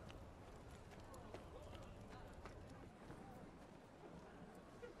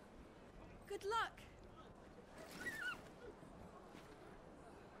 Good luck.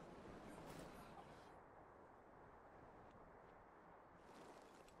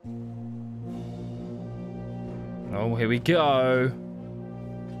 Oh, here we go.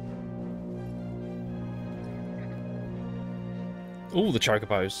 All the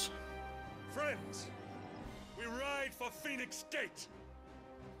chocobos. Friends, we ride for Phoenix Gate.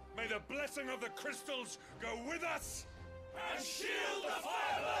 May the blessing of the crystals go with us! And shield the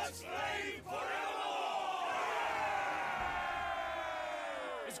Firebird's flame forevermore!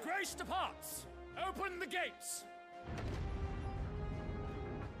 His Grace departs! Open the gates!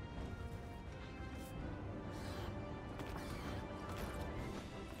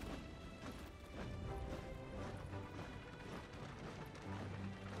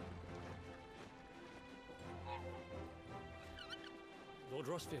 Lord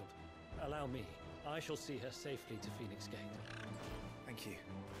Rosefield, allow me. I shall see her safely to Phoenix Gate. Thank you.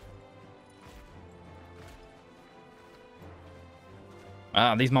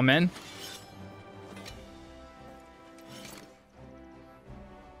 Ah, these my men?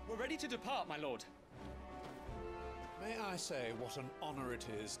 We're ready to depart, my lord. May I say what an honor it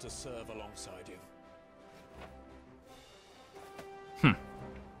is to serve alongside you?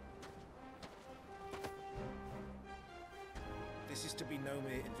 This is to be no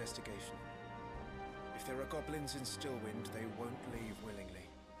mere investigation. If there are goblins in Stillwind, they won't leave willingly.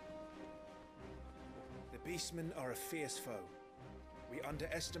 The Beastmen are a fierce foe. We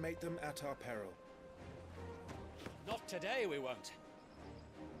underestimate them at our peril. Not today, we won't.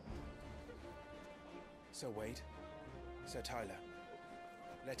 Sir Wade, Sir Tyler,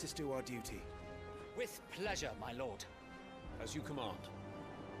 let us do our duty. With pleasure, my lord. As you command.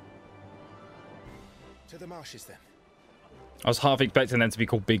 To the marshes, then. I was half expecting them to be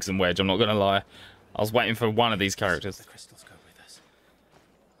called Biggs and Wedge, I'm not going to lie. I was waiting for one of these characters. The crystals go with us.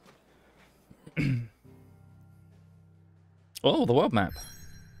 Oh, the world map.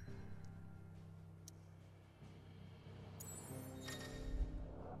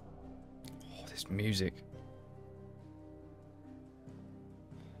 Oh, this music.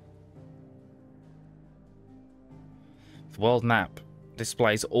 The world map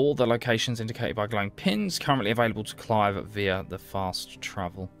displays all the locations indicated by glowing pins currently available to Clive via the fast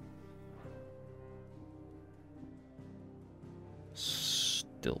travel.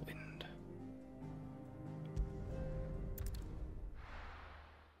 Stillwind.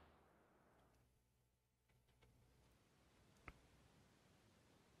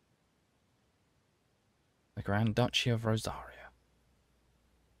 The Grand Duchy of Rosaria.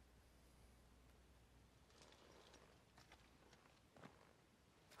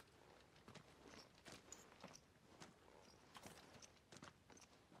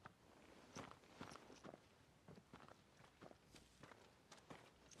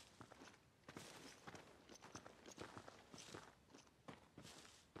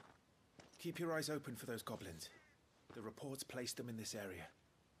 Keep your eyes open for those goblins. The reports place them in this area.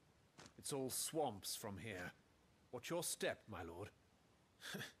 It's all swamps from here. Watch your step, my lord.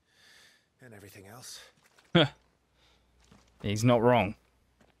 And everything else. He's not wrong.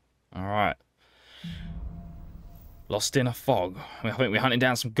 Alright. Lost in a fog. I think we're hunting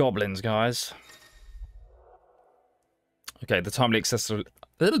down some goblins, guys. Okay,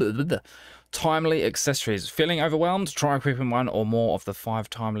 the timely accessories. Feeling overwhelmed? Try equipping one or more of the 5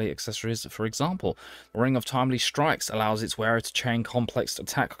 timely accessories. For example, the Ring of Timely Strikes allows its wearer to chain complex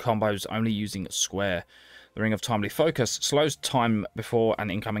attack combos only using square. The Ring of Timely Focus slows time before an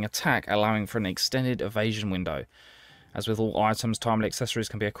incoming attack, allowing for an extended evasion window. As with all items, timely accessories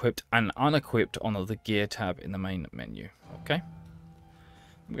can be equipped and unequipped on the gear tab in the main menu. Okay.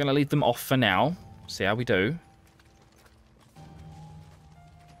 We're going to leave them off for now. See how we do.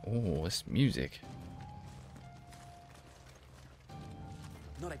 Oh, this music.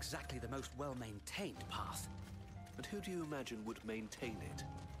 Not exactly the most well-maintained path. And who do you imagine would maintain it?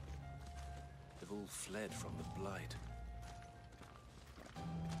 They've all fled from the Blight.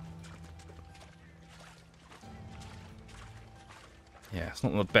 Yeah, it's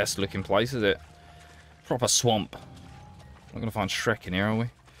not the best looking place, is it? Proper swamp. Not going to find Shrek in here, are we?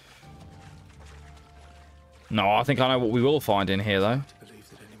 No, I think I know what we will find in here, though. To believe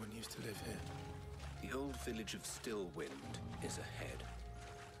that anyone used to live here. The old village of Stillwind is ahead.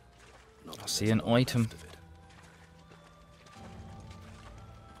 I see an item.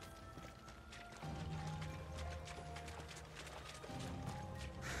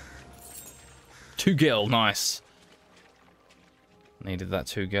 Two gil, nice. Needed that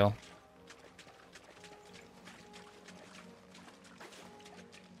 2 gil.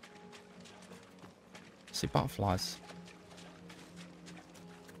 See butterflies.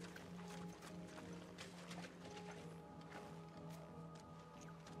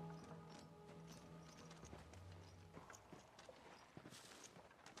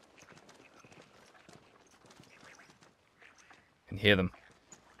 Can hear them.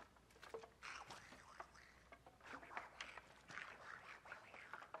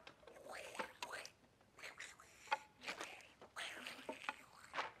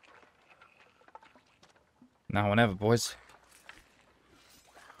 Now or never, boys.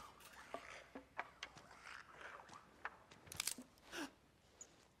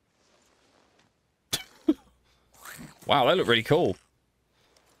 Wow, they look really cool.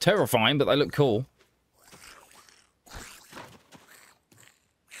 Terrifying, but they look cool.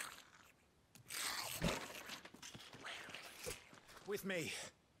 With me.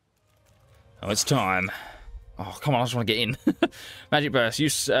 Oh, it's time. Oh, come on, I just want to get in. Magic Burst.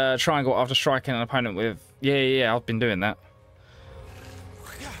 Use triangle after striking an opponent with... Yeah, I've been doing that.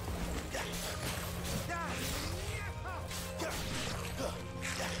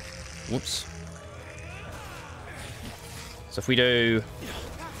 Whoops. So if we do...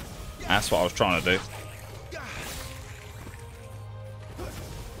 That's what I was trying to do.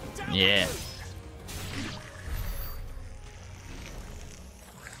 Yeah.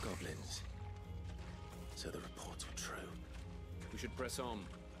 Goblins. So the reports were true. We should press on.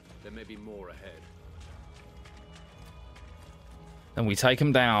 There may be more ahead. Then we take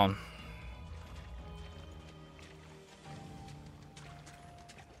them down.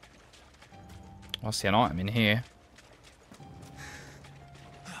 I see an item in here.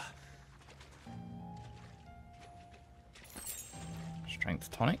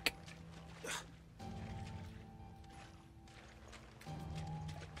 Strength tonic.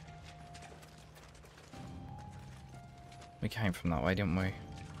 We came from that way, didn't we?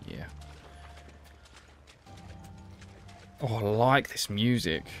 Yeah. Oh, I like this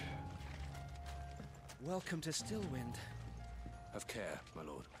music. Welcome to Stillwind. Have care, my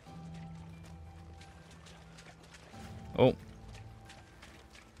lord. Oh.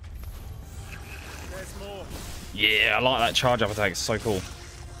 There's more. Yeah, I like that charge up attack. It's so cool.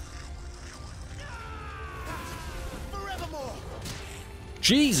 Forevermore.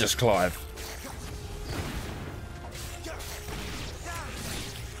 Jesus, Clive.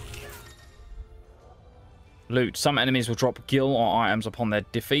 Loot. Some enemies will drop gil or items upon their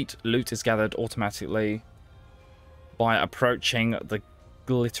defeat. Loot is gathered automatically by approaching the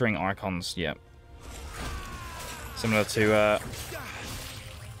glittering icons. Yep. Similar to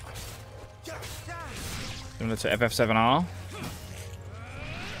FF7R.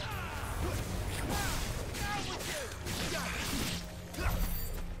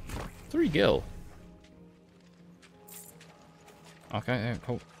 3 gil. Okay, yeah,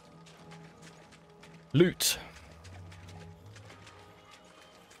 cool. Loot.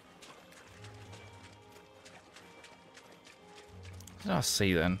 What did I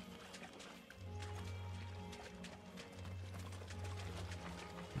see then?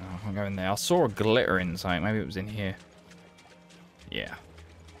 No, I can't go in there. I saw a glitter in something. Maybe it was in here. Yeah.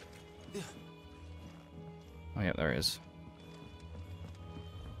 Oh, yeah, there it is.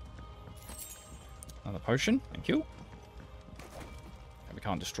 Another potion. Thank you. Okay, we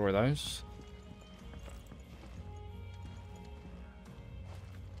can't destroy those.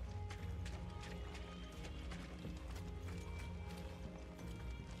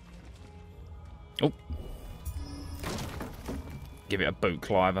 Oh. Give it a boot,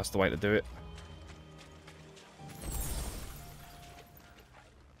 Clive. That's the way to do it.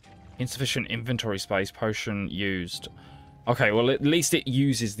 Insufficient inventory space. Potion used. Okay, well, at least it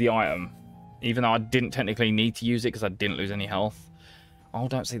uses the item. Even though I didn't technically need to use it because I didn't lose any health. I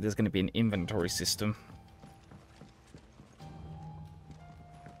don't see there's going to be an inventory system.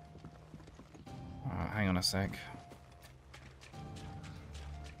 Alright, hang on a sec.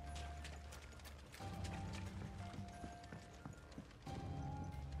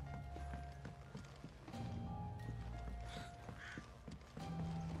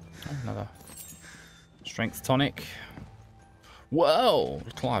 Another strength tonic. Whoa!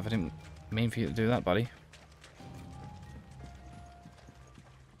 Clive, I didn't mean for you to do that, buddy.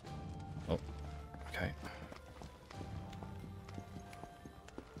 Oh, okay.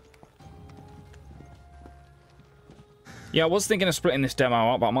 Yeah, I was thinking of splitting this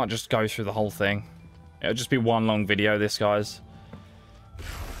demo up, but I might just go through the whole thing. It'll just be one long video, this, guys.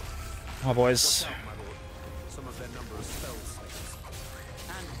 Hi, boys.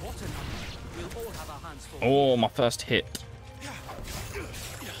 Oh, my first hit.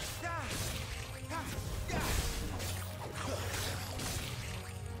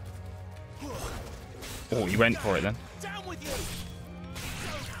 Oh, you went for it then.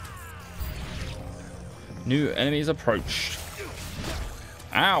 New enemies approached.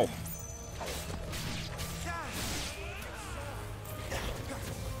 Ow!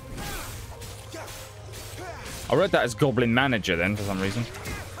 I read that as Goblin Manager then for some reason.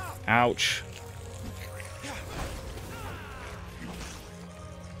 Ouch.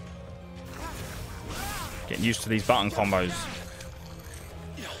 Getting used to these button combos.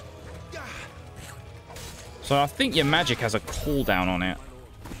 So I think your magic has a cooldown on it.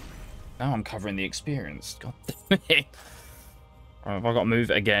 Now I'm covering the experience. God damn it. Right, have I got to move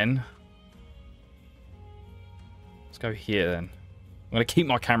it again? Let's go here then. I'm going to keep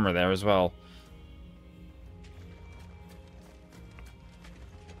my camera there as well.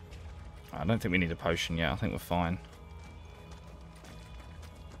 I don't think we need a potion yet. I think we're fine.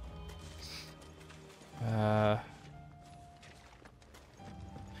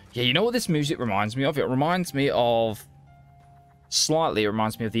 Yeah, you know what this music reminds me of? It reminds me of... Slightly, it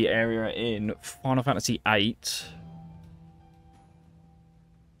reminds me of the area in Final Fantasy VIII.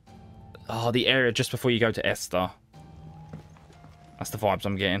 Oh, the area just before you go to Esther. That's the vibes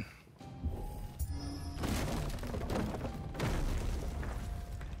I'm getting.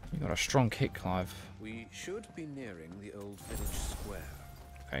 You got a strong kick, Clive. We should be nearing the old village square.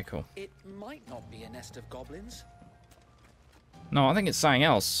 Okay, cool. It might not be a nest of goblins. No, I think it's something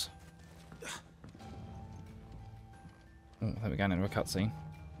else. Oh, I think we're going into a cutscene.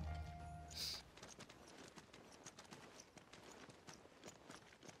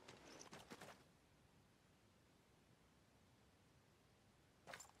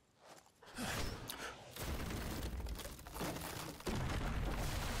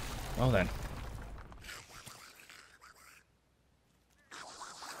 Well then.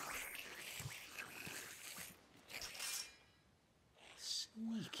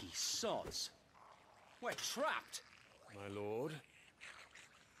 Sneaky sods. We're trapped. My lord.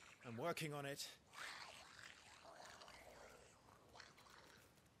 I'm working on it.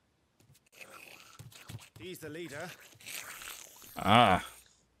 He's the leader. Ah.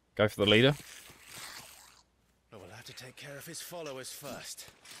 Go for the leader. But we'll have to take care of his followers first.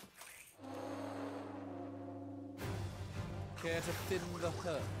 Care to thin the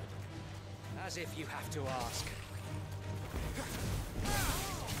herd? As if you have to ask.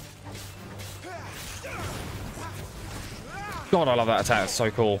 God, I love that attack. It's so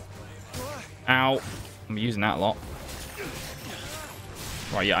cool. Ow. I'm using that a lot.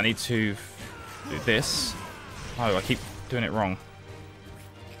 Right, yeah, I need to do this. Oh, I keep doing it wrong.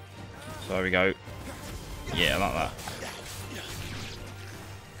 So there we go. Yeah, like that.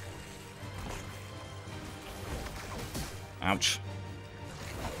 Ouch.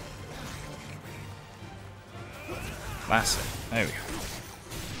 That's it. There we go.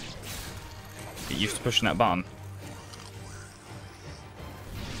 Get used to pushing that button.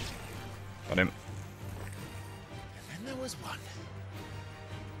 Got him. And there was one.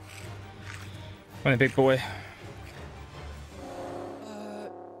 Come on, big boy.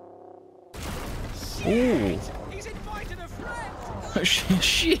 Ooh. He's invited a friend.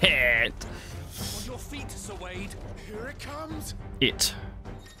 Shit. On your feet, Sir Wade. Here it comes. It.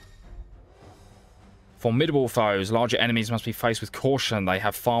 Formidable foes. Larger enemies must be faced with caution. They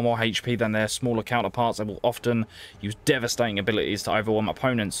have far more HP than their smaller counterparts. They will often use devastating abilities to overwhelm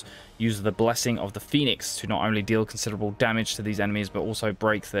opponents. Use the Blessing of the Phoenix to not only deal considerable damage to these enemies, but also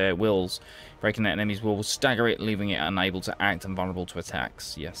break their wills. Breaking their enemies' will stagger it, leaving it unable to act and vulnerable to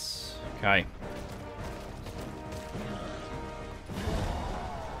attacks. Yes. Okay.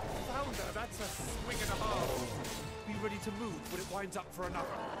 Founder, that's a swing and a half. Be ready to move when it winds up for another.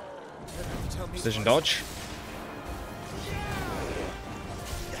 Precision dodge.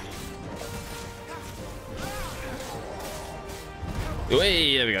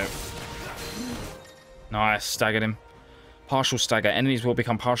 Hey, there we go. Nice, staggered him. Partial stagger. Enemies will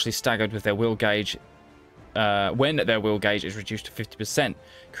become partially staggered with their will gauge when their will gauge is reduced to 50%,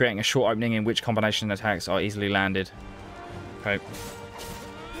 creating a short opening in which combination attacks are easily landed. Okay.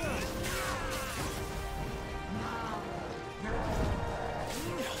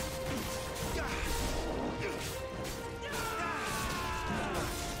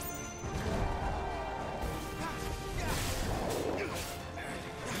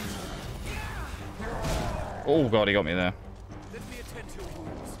 Oh god, he got me there. Let me attend to your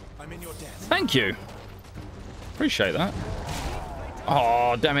wounds. I'm in your debt. Thank you. Appreciate that.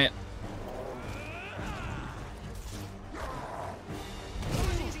 Oh, damn it.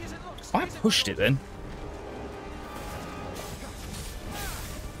 I pushed it then.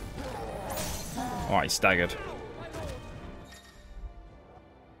 Alright, he's staggered.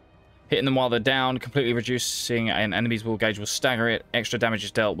 Hitting them while they're down, completely reducing an enemy's will gauge will stagger it. Extra damage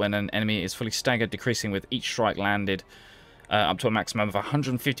is dealt when an enemy is fully staggered, decreasing with each strike landed up to a maximum of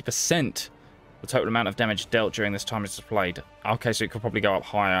 150%. The total amount of damage dealt during this time is displayed. Okay, so it could probably go up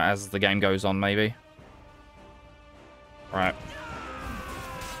higher as the game goes on, maybe. Right.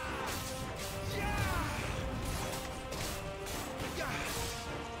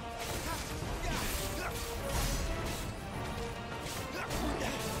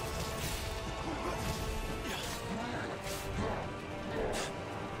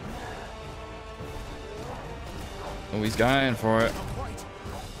 Oh, he's going for it.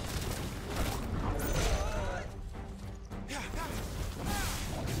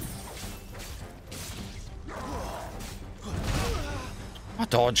 I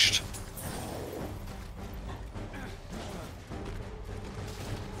dodged.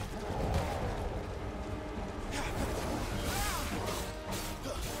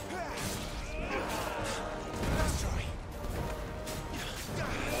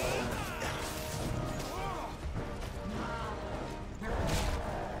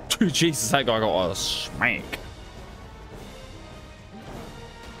 Jesus, that guy got a smack.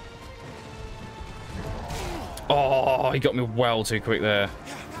 Oh, he got me well too quick there.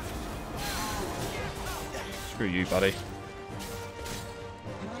 Screw you, buddy.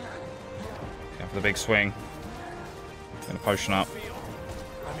 Going for the big swing. Gonna potion up.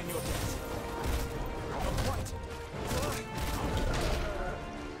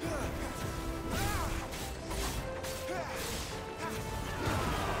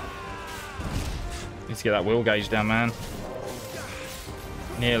 Need to get that will gauge down, man.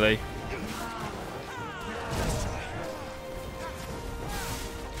 Nearly.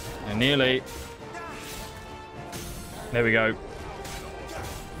 And nearly. There we go.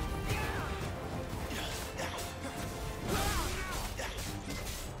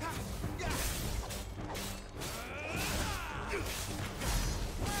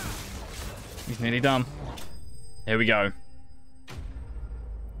 He's nearly done. Here we go.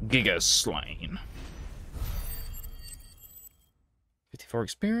 Giga slain. 54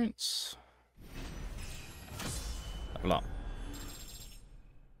 experience. Level up.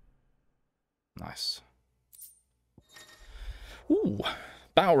 Nice. Ooh.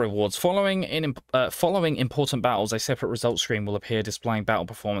 Battle rewards. Following important battles, a separate results screen will appear displaying battle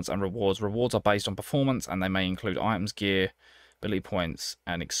performance and rewards. Rewards are based on performance and they may include items, gear, ability points,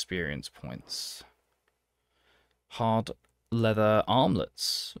 and experience points. Hard leather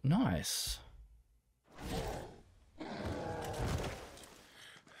armlets. Nice.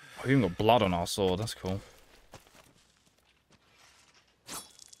 We even got blood on our sword. That's cool.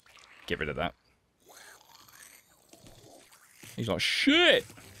 Get rid of that. He's like, shit!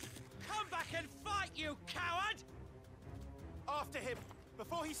 Come back and fight, you coward! After him,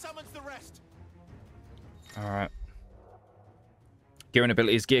 before he summons the rest. Alright. Gear and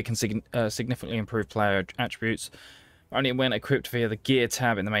abilities. Gear can significantly improve player attributes. Only when equipped via the gear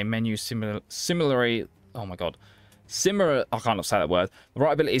tab in the main menu. Similarly, oh my god. I can't say that word. The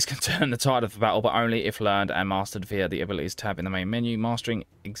right abilities can turn the tide of the battle, but only if learned and mastered via the abilities tab in the main menu. Mastering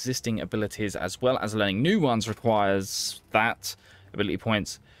existing abilities as well as learning new ones requires that ability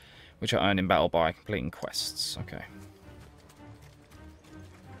points, which are earned in battle by completing quests. Okay.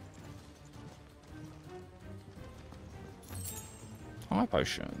 High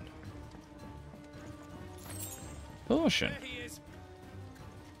potion. Potion.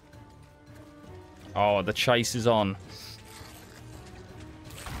 Oh, the chase is on.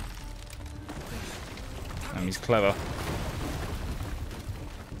 And he's clever.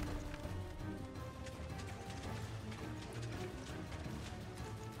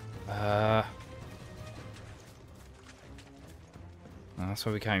 That's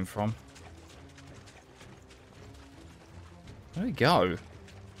where we came from. Where'd we go?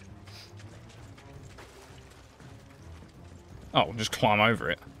 Oh, we'll just climb over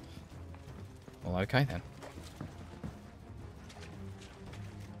it. Well, okay then.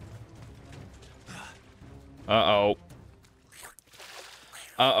 Uh-oh.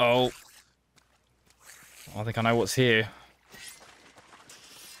 Uh-oh. I think I know what's here.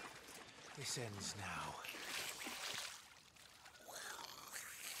 This ends now.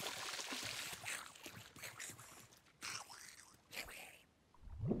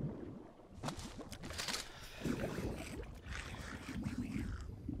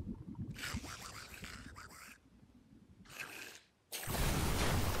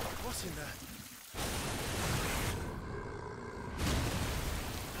 What's in there?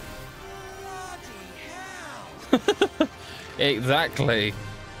 Exactly.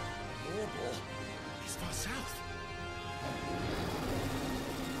 It's far south.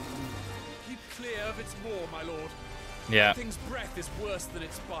 Keep clear of its maw, my lord. Yeah. That thing's breath is worse than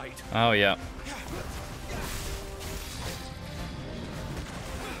its bite. Oh, yeah.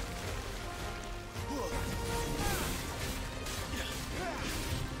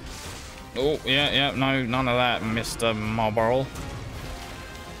 Oh, yeah, no, none of that, Mr. Marlborough.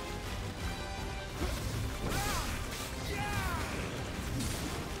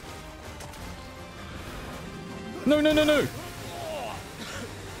 No, no, no, no! Oh,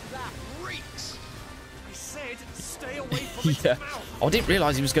 that reeks. I said stay away from its Yeah. mouth. I didn't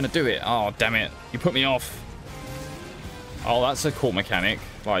realise he was going to do it. Oh, damn it. You put me off. Oh, that's a cool mechanic.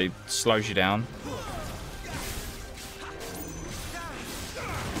 Like, slows you down.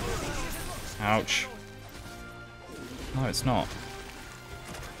 Ouch. No, it's not.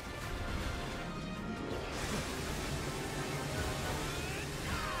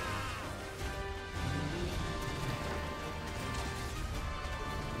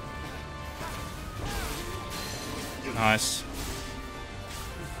 Nice.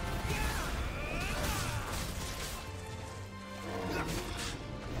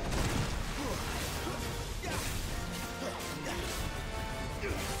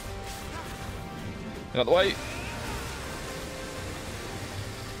 Get out of the way.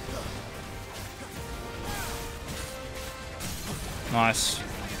 Nice.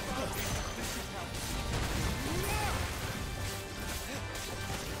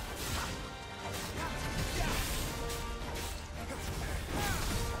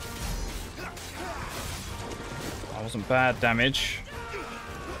 That wasn't bad damage.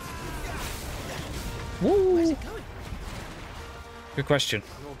 Woo! Where's it going? Good question.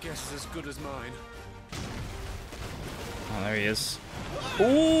 Your guess is as good as mine. Oh, there he is.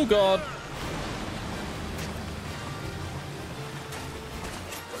 Oh, God.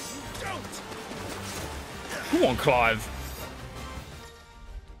 Come on, Clive.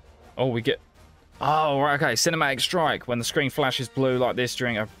 Oh, we get... Oh, right, okay. Cinematic strike. When the screen flashes blue like this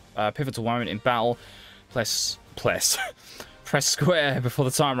during a pivotal moment in battle, press square before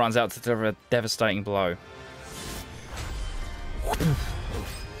the time runs out to deliver a devastating blow.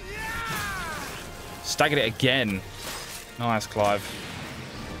 Staggered it again. Nice, Clive.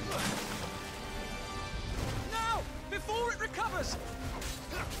 Now! Before it recovers!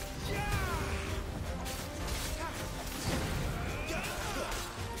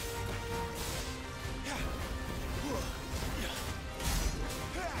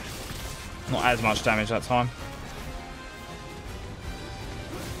 Not as much damage that time.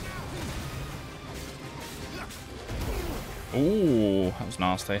 Ooh, that was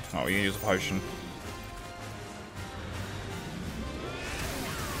nasty. Oh, we use a potion.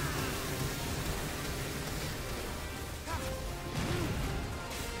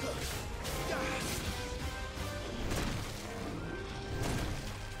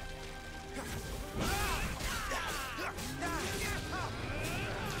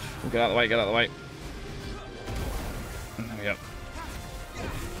 Get out of the way, get out of the way. There we go.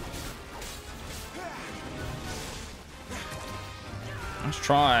 Let's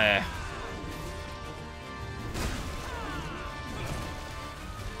try.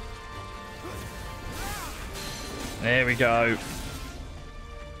 There we go.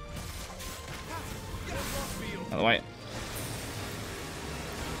 Out of the way.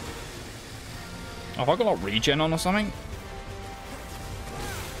 Oh, have I got like regen on or something?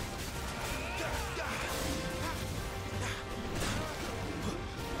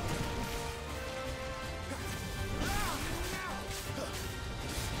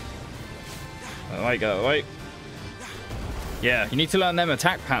 Get out of the way. Yeah, you need to learn them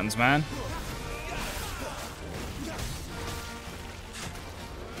attack patterns, man.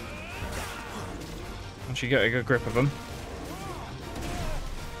 Once you get a good grip of them.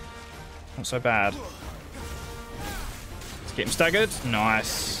 Not so bad. Let's get him staggered.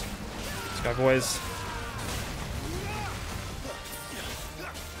 Nice. Let's go, boys.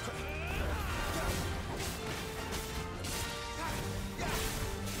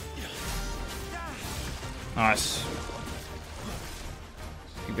 Nice.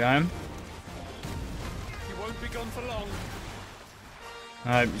 Keep going. He won't be gone for long.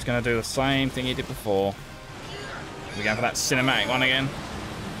 No, he's going to do the same thing he did before. We're going for that cinematic one again.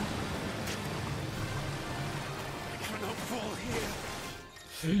 I cannot fall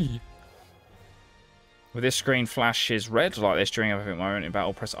here. With this screen flashes red like this during a moment in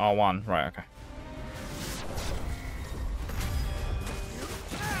battle, press R1. Right, okay.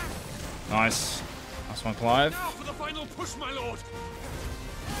 Nice. Nice one, Clive. Now for the final push, my lord.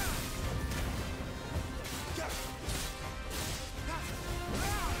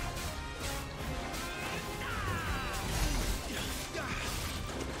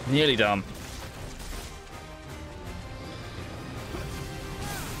 Nearly done.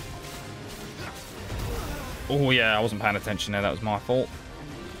 Oh yeah, I wasn't paying attention there. That was my fault.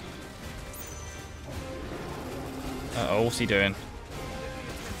 Uh-oh, what's he doing?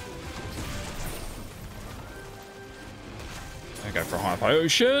 I go for a high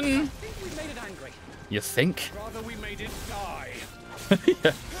potion. I think we made it angry. You think? Rather we made it die.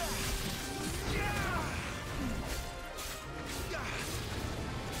 Yeah.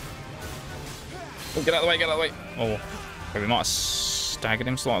 Oh, get out of the way, get out of the way. Oh, okay, we might have staggered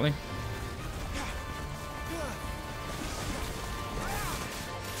him slightly.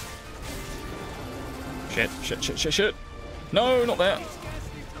 Shit, shit, shit, shit, shit. No, not there.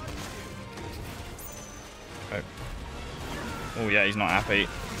 Oh, oh yeah, he's not happy.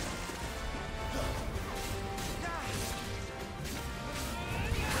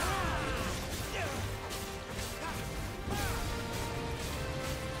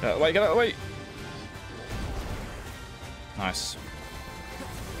 Get out of the way, get out of the way. Nice.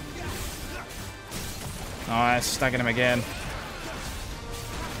 Nice, stagging him again.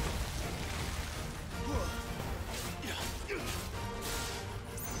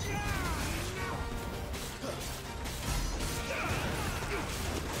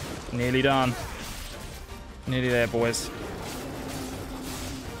 Nearly done. Nearly there, boys.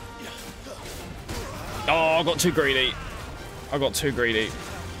 Oh, I got too greedy. I got too greedy.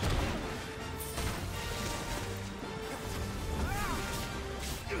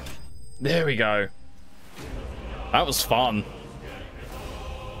 There we go. That was fun.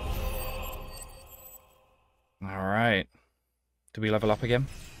 All right. Did we level up again?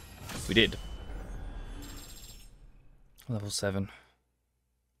 We did. Level 7.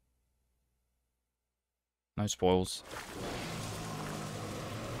 No spoils.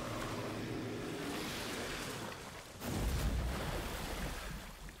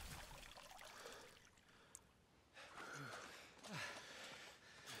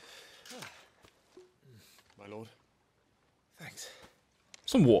 My lord. Thanks.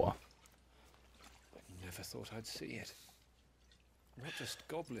 Some water. Never thought I'd see it. Not just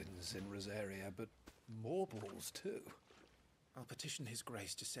goblins in Rosaria, but morbals too. I'll petition His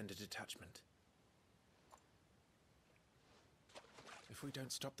Grace to send a detachment. If we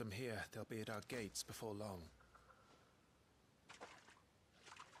don't stop them here, they'll be at our gates before long.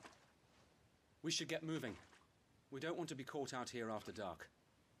 We should get moving. We don't want to be caught out here after dark.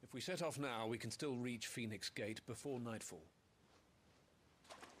 If we set off now, we can still reach Phoenix Gate before nightfall.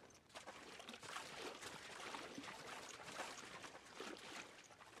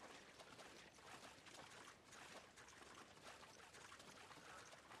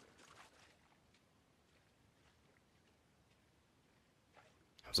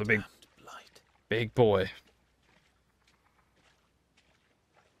 That was a big boy.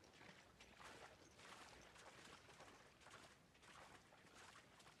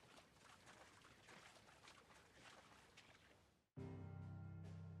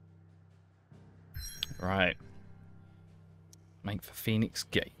 Right. Make for Phoenix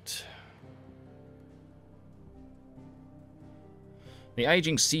Gate. The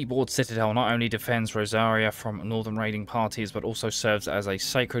aging seaboard citadel not only defends Rosaria from northern raiding parties, but also serves as a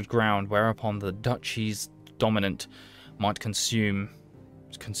sacred ground whereupon the duchy's dominant might commune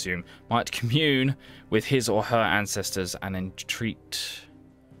with his or her ancestors and entreat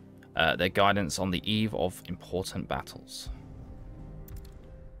their guidance on the eve of important battles.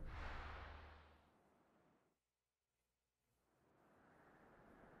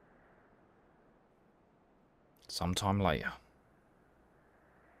 Sometime later.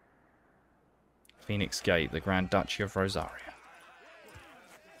 Phoenix Gate, the Grand Duchy of Rosaria.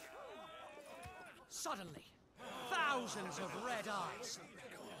 Suddenly, thousands of red eyes.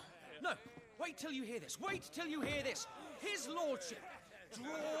 No, wait till you hear this. Wait till you hear this. His lordship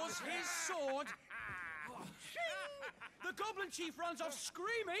draws his sword. The goblin chief runs off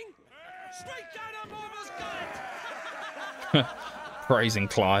screaming straight down a Morbal's gullet. Praising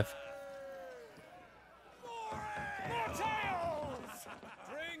Clive.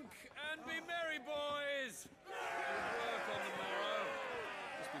 Drink and be merry, boys! Work on the morrow.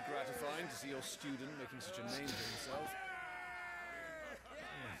 Must be gratifying to see your student making such a name for himself.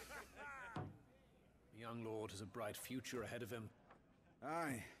 The young lord has a bright future ahead of him.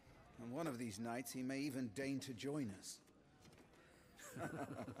 Aye, and one of these nights he may even deign to join us.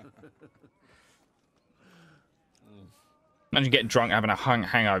 Imagine getting drunk, having a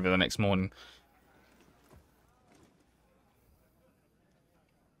hangover the next morning.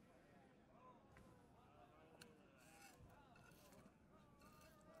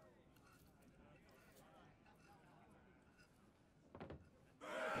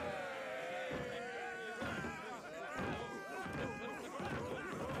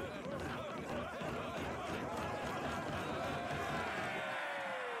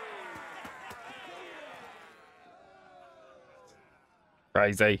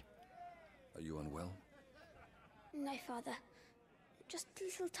 Crazy. Are you unwell? No, Father. Just a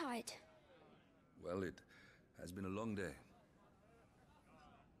little tired. Well, it has been a long day.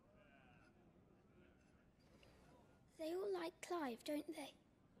 They all like Clive, don't they?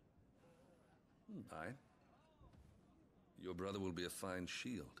 Aye. Your brother will be a fine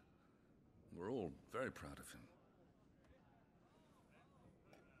shield. We're all very proud of him.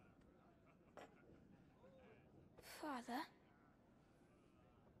 Father,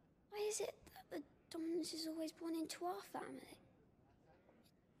 why is it that the dominance is always born into our family?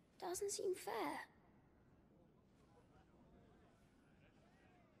 It doesn't seem fair.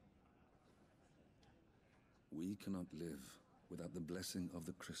 We cannot live without the blessing of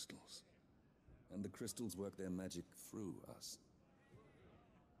the crystals. And the crystals work their magic through us.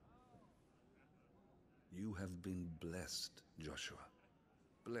 You have been blessed, Joshua.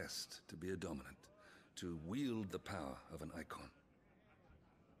 Blessed to be a dominant, to wield the power of an icon.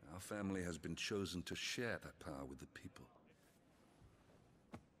 Our family has been chosen to share that power with the people.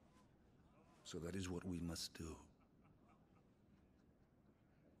 So that is what we must do.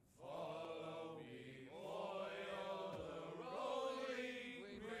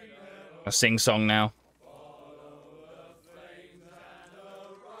 A sing-song now.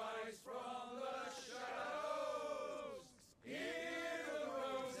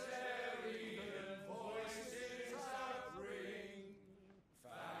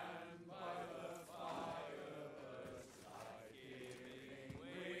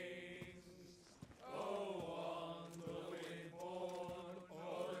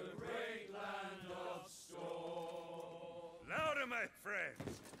 Louder, my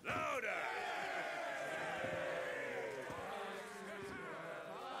friends! Louder!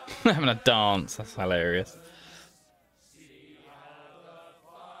 Having a dance. That's hilarious.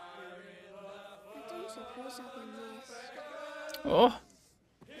 I don't suppose I'll be missed. Oh.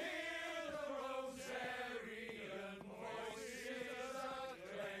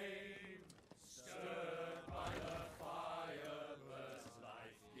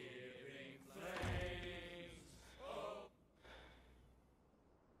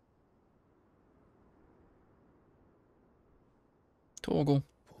 Torgal.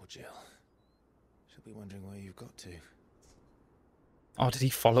 Poor Jill. She'll be wondering where you've got to. Oh, did he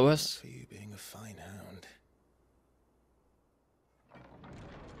follow us? For you being a fine hound.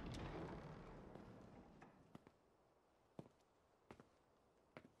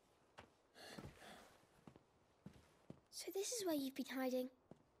 So this is where you've been hiding.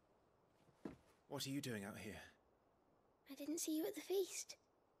 What are you doing out here? I didn't see you at the feast.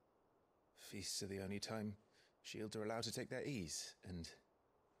 Feasts are the only time shields are allowed to take their ease, and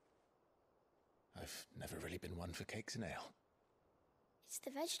I've never really been one for cakes and ale. It's the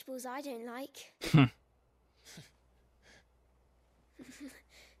vegetables I don't like.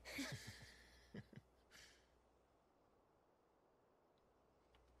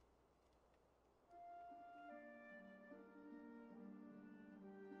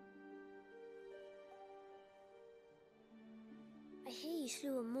 I hear you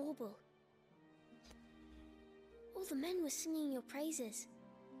slew a Morble. All the men were singing your praises.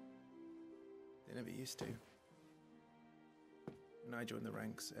 They never used to. When I joined the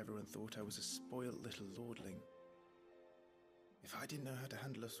ranks, everyone thought I was a spoiled little lordling. If I didn't know how to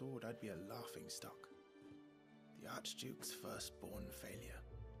handle a sword, I'd be a laughingstock. The Archduke's firstborn failure.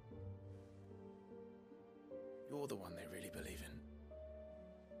 You're the one they really believe in.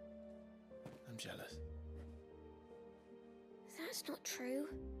 I'm jealous. That's not true.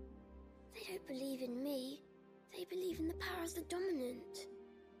 They don't believe in me. They believe in the power of the dominant.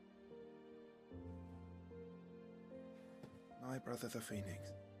 My brother the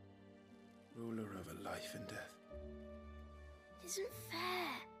Phoenix, ruler over life and death. It isn't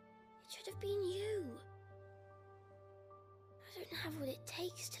fair. It should have been you. I don't have what it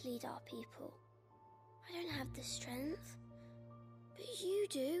takes to lead our people. I don't have the strength. But you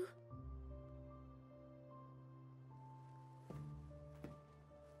do.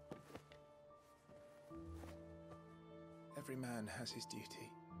 Every man has his duty.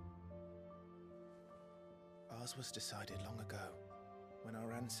 Ours was decided long ago, when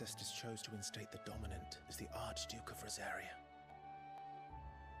our ancestors chose to instate the dominant as the Archduke of Rosaria.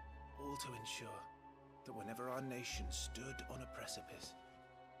 All to ensure that whenever our nation stood on a precipice,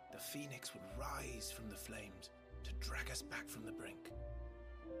 the Phoenix would rise from the flames to drag us back from the brink.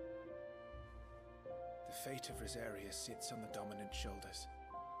 The fate of Rosaria sits on the dominant's shoulders.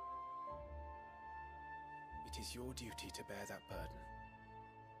 It is your duty to bear that burden.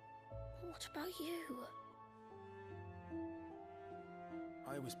 What about you?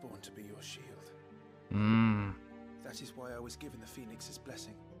 I was born to be your shield. That is why I was given the Phoenix's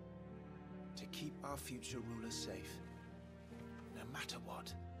blessing. To keep our future rulers safe. No matter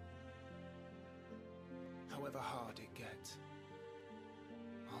what. However hard it gets.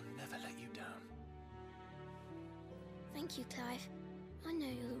 I'll never let you down. Thank you, Clive. I know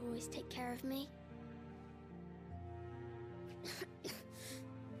you'll always take care of me.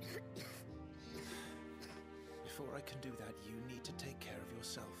 Before I can do that, you need to take care of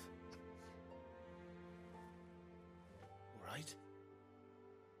yourself.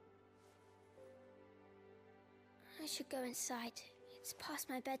 should go inside. It's past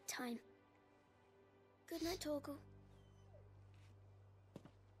my bedtime. Good night, Torgal.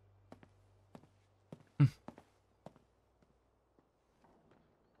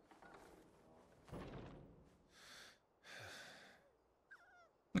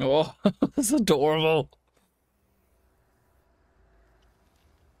 Oh, that's adorable.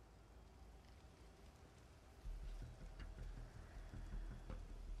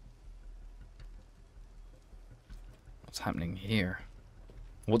 What's happening here?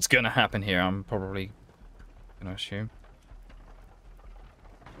 What's gonna happen here? I'm probably gonna assume.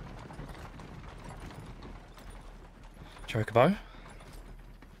 Chocobo?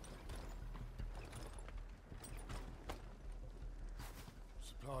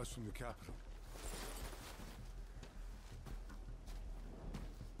 Supplies from the capital.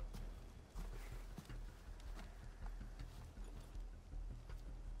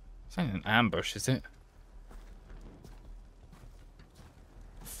 It's ain't an ambush, is it?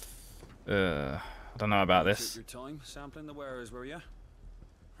 I don't know about this. Took your time sampling the wares, were you?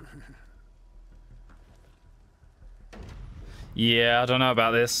 Yeah, I don't know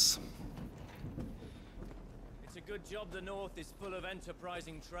about this. It's a good job the North is full of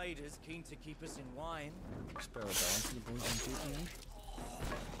enterprising traders keen to keep us in wine. Spare a barrel for the boys on duty,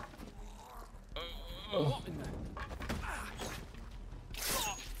 eh? Oh.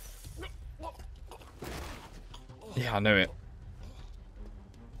 Yeah, I knew it.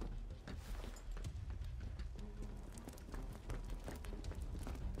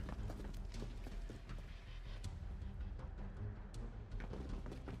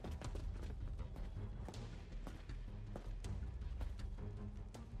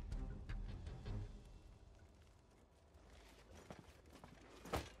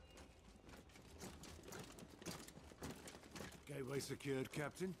 Gateway secured,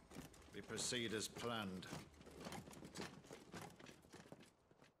 Captain. We proceed as planned.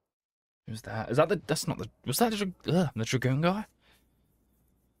 Who's that? Is that the... That's not the... Was that the Dragoon guy?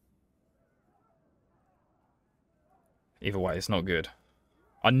 Either way, it's not good.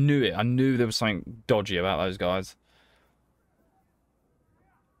 I knew it. I knew there was something dodgy about those guys.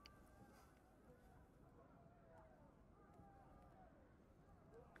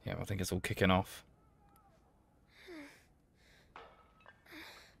 Yeah, I think it's all kicking off.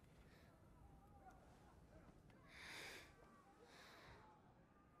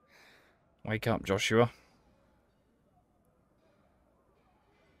 Wake up, Joshua.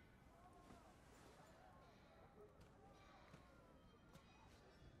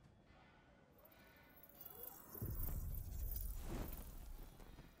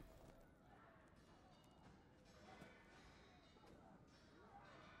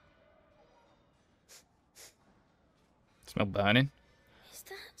 Smell burning. Is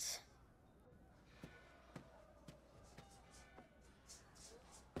that...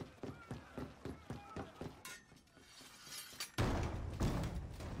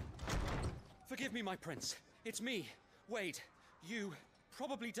 Forgive me, my prince. It's me, Wade. You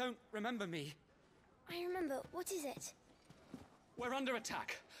probably don't remember me. I remember. What is it? We're under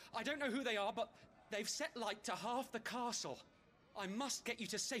attack. I don't know who they are, but they've set light to half the castle. I must get you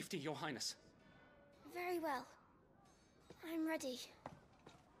to safety, Your Highness. Very well. I'm ready.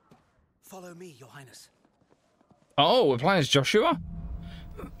 Follow me, Your Highness. Oh, we're playing as Joshua?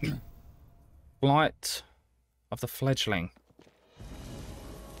 Flight of the Fledgling.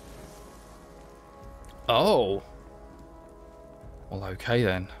 Oh. Well, okay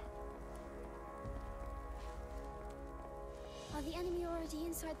then. Are the enemy already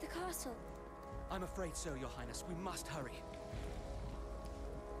inside the castle? I'm afraid so, Your Highness. We must hurry.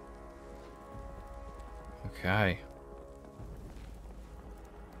 Okay.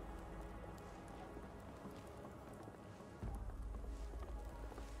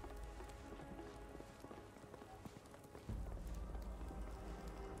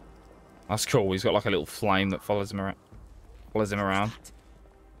 That's cool. He's got like a little flame that follows him around.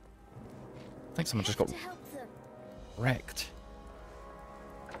 I think someone just got wrecked.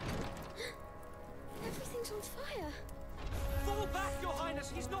 Everything's on fire. Fall back, Your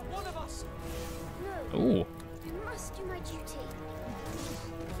Highness. He's not one of us. No. Ooh. I must do my duty.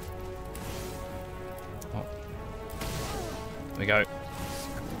 Oh. There we go.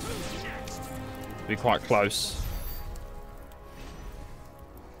 Be quite close.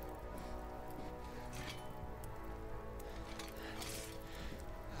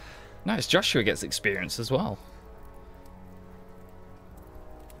 Nice, Joshua gets experience as well.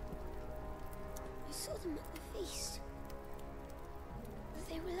 I saw them at the feast.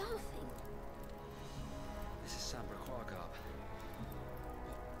 They were laughing. This is Sambra Quagarb.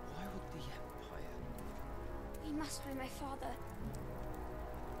 Why would the Empire? We must find my father.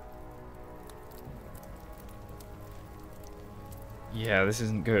 Yeah, this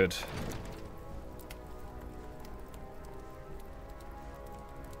isn't good.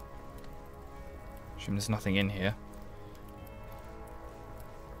 Assume there's nothing in here.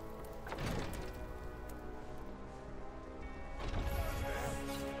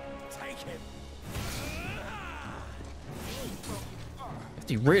 Take him. Is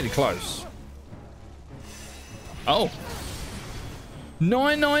he really close? Oh.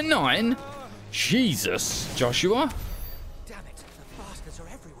 999? Jesus, Joshua. Damn it, the bastards are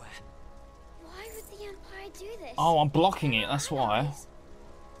everywhere. Why would the Empire do this? Oh, I'm blocking it, that's why.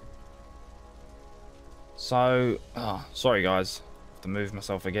 So, sorry guys. I have to move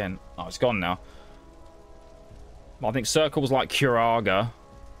myself again. Oh, it's gone now. I think circle was like Curaga.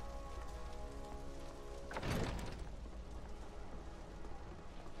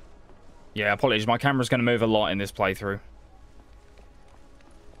 Yeah, apologies. My camera's going to move a lot in this playthrough.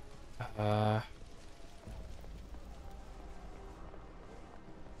 I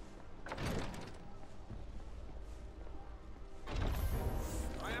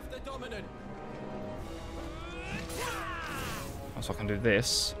have the dominant. So I can do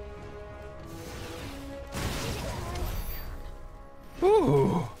this.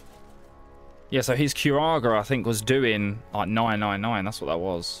 Ooh. Yeah, so his Curaga, I think, was doing like 999. That's what that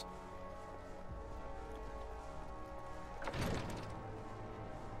was.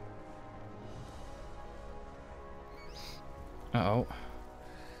 Uh-oh.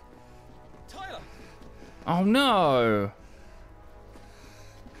 Tyler! Oh, no!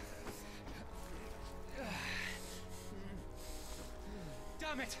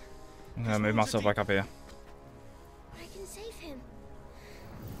 Damn it! I'm going to move myself back up here. I can save him.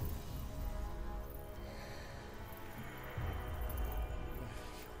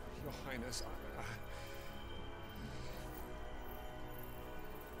 Your Highness,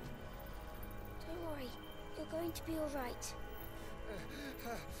 Don't worry. You're going to be all right.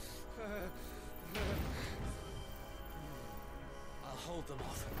 I'll hold them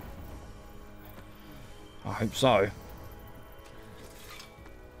off. I hope so.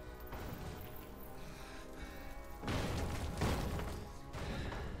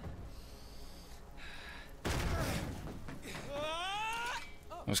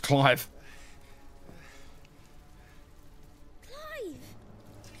 That was Clive. Clive!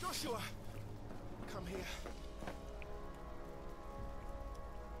 Joshua! Come here.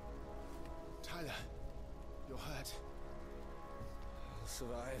 Tyler, you're hurt. I'll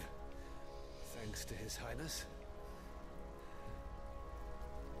survive. Thanks to His Highness.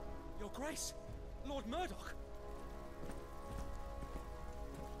 Your Grace, Lord Murdoch.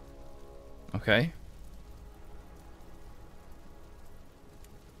 Okay.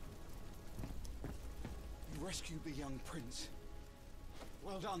 You rescued the young prince.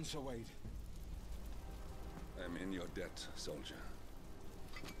 Well done, Sir Wade. I'm in your debt, soldier.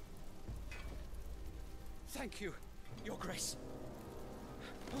 Thank you, Your Grace.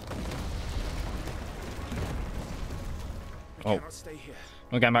 Oh. Cannot stay here.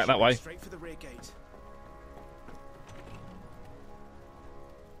 We're going back that way. Straight for the rear gate.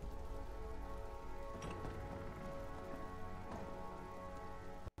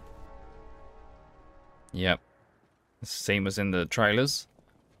 Yep. This scene was in the trailers.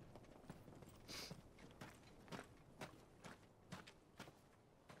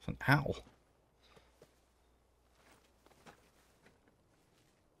 It's an owl.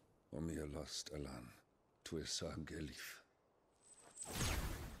 Omnia lost Alan, Tuisa Gelif.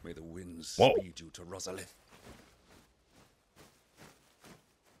 May the winds speed you to Rosalith.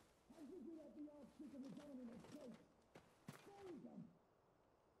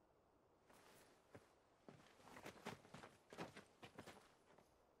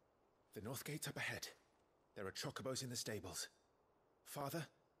 The north gate's up ahead. There are chocobos in the stables. Father,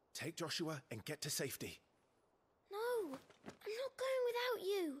 take Joshua and get to safety. No, I'm not going without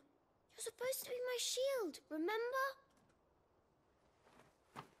you. You're supposed to be my shield, remember?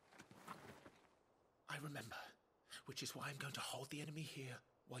 I remember, which is why I'm going to hold the enemy here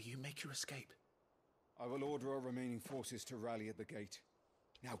while you make your escape. I will order our remaining forces to rally at the gate.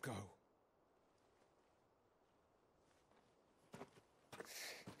 Now go.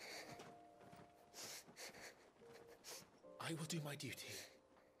 I will do my duty.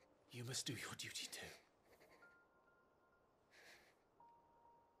 You must do your duty too.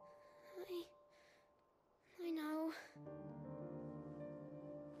 I know.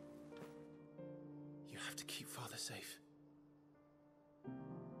 You have to keep Father safe.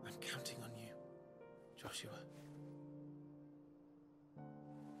 I'm counting on you, Joshua.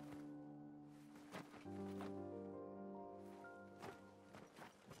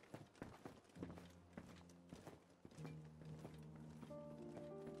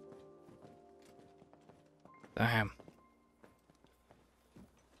 Damn.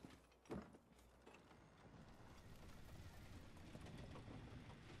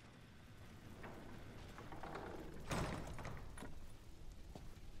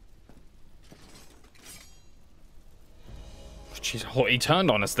 Jeez, he turned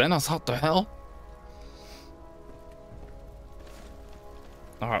on us then. I was like, what the hell?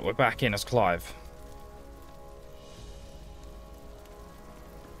 Alright, we're back in as Clive.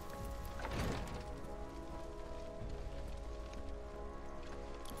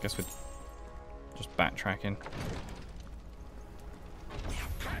 Guess we're just backtracking.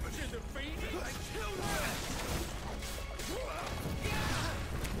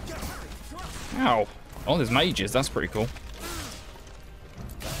 Ow. Oh, there's mages. That's pretty cool.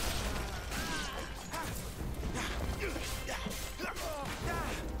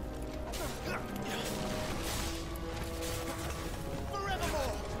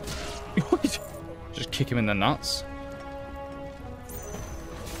 Just kick him in the nuts.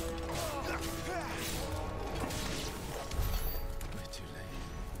 We're too late.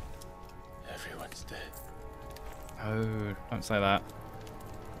 Everyone's dead. Oh, don't say that.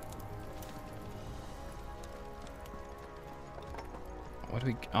 Where do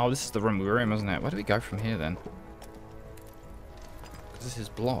we... Oh, this is the room we were in, wasn't it? Where do we go from here, then? Because this is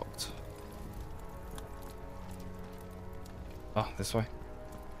blocked. Oh, this way.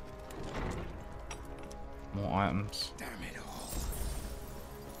 More items. Damn it all.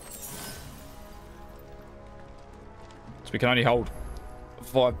 So we can only hold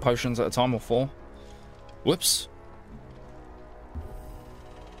 5 potions at a time, or 4. Whoops.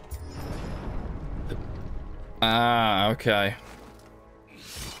 Ah, okay.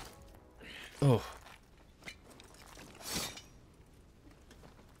 Oh.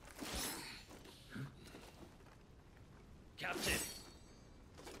 Captain.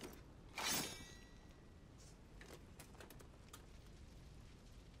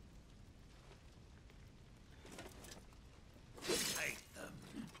 Take them.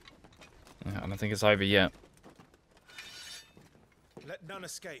 Yeah, I don't think it's over yet. Let none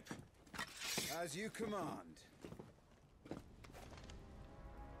escape. As you command.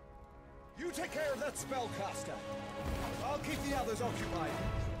 You take care of that spellcaster. I'll keep the others occupied.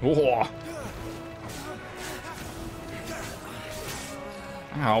 Whoa.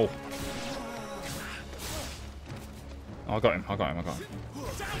 Ow. Oh, I got him. I got him. I got him.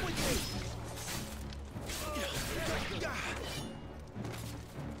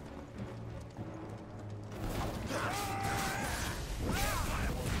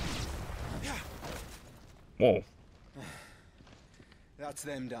 Whoa. That's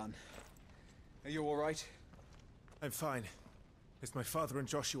them done. Are you all right? I'm fine. It's my father and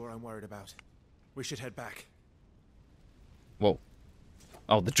Joshua I'm worried about. We should head back. Whoa.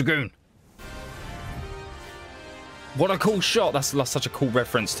 Oh, the Dragoon. What a cool shot. That's such a cool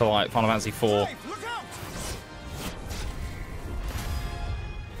reference to, like, Final Fantasy 4.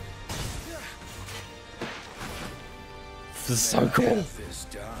 This is so cool.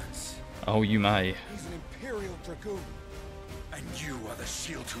 Oh, you may. He's an Imperial Dragoon. And you are the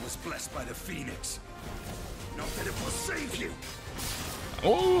shield who was blessed by the Phoenix. Not that it will save you.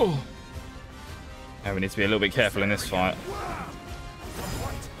 Oh. Yeah, we need to be a little bit careful in this fight.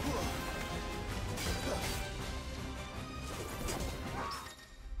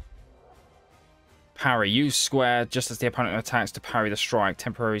 Parry. Use square just as the opponent attacks to parry the strike,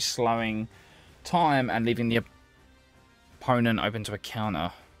 temporarily slowing time and leaving the opponent open to a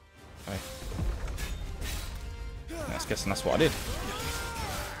counter. Okay. I was guessing that's what I did.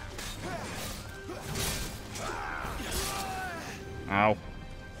 Ow.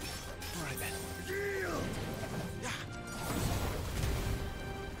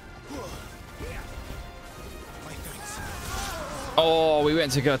 Oh, we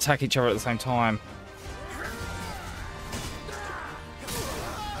went to go attack each other at the same time.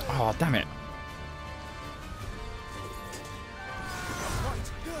 Oh, damn it.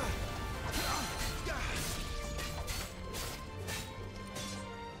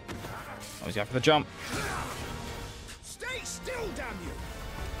 Oh, he's going for the jump. Stay still, damn you!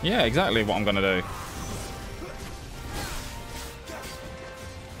 Yeah, exactly what I'm going to do.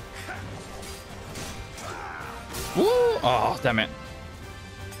 Woo! Oh, damn it.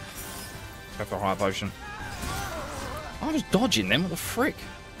 Let's go for a higher potion. I was dodging them. What the frick?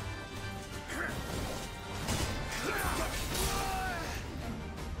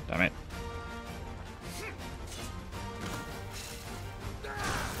 Damn it.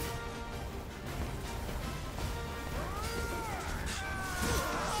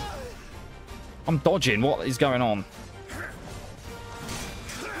 I'm dodging. What is going on?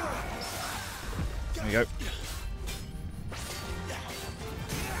 There we go.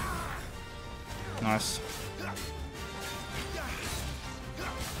 Nice.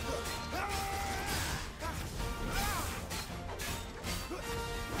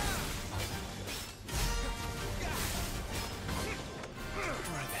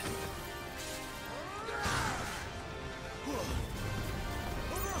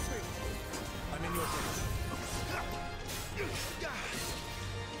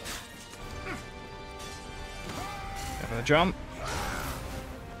 Go for the jump.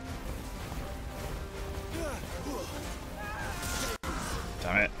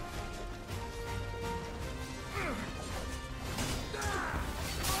 Damn it.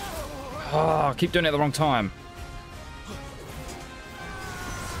 Oh, I keep doing it at the wrong time.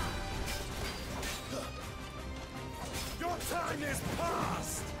 Your time is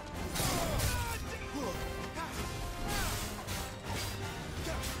past.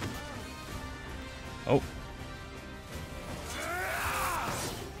 Oh.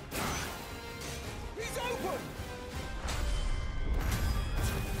 He's open.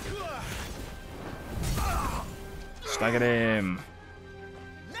 Staggered him.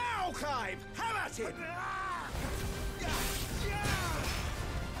 Now, Clive, have at him.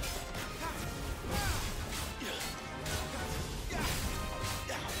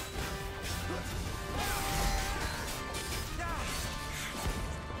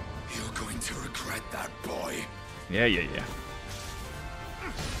 You're going to regret that, boy. Yeah.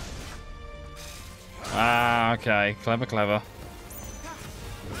 Ah, okay. Clever.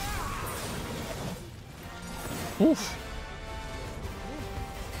 Oof.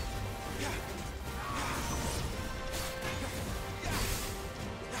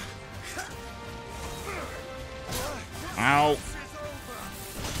 Ow.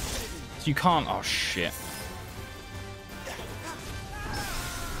 You can't. Oh, shit.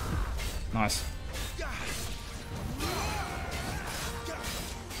 Nice.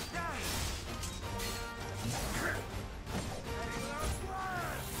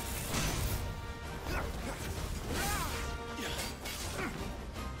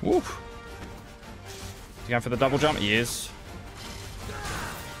 Woof. Is he going for the double jump? He is.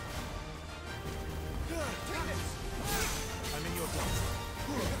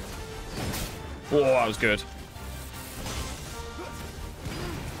 Oh, that was good.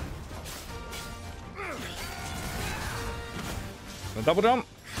 The double jump.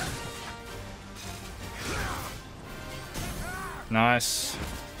 Nice.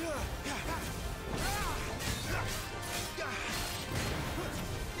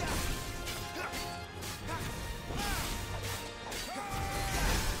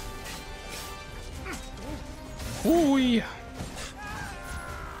 Ooh. He's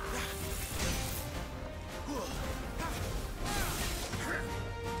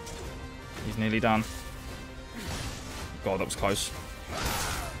nearly done. God, that was close.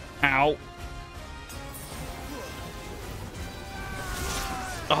 Ow.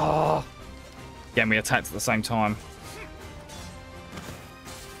 Oh. Getting me attacked at the same time.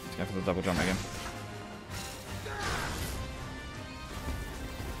 Let's go for the double jump again.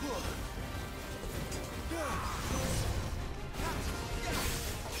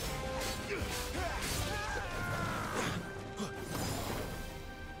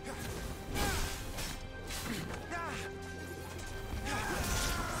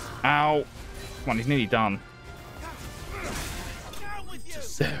 Ow. Come on, he's nearly done.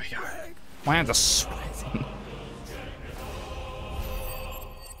 There we go. My hands are sweating.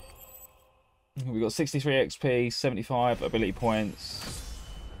 We got 63 XP, 75 ability points,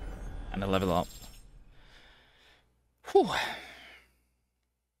 and a level up. Whew.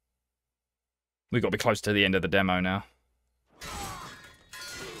 We've got to be close to the end of the demo now.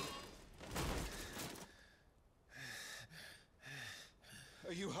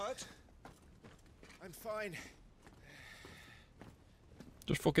 Are you hurt? I'm fine.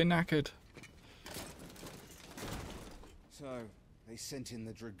 Just fucking knackered. So, they sent in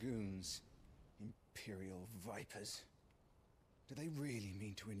the dragoons. Imperial vipers. Do they really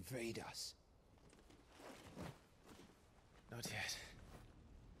mean to invade us? Not yet.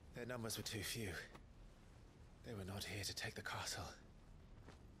 Their numbers were too few. They were not here to take the castle.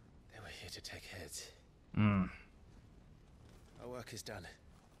 They were here to take heads. Hmm. Our work is done.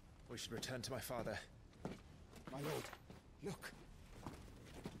 We should return to my father. My lord, look.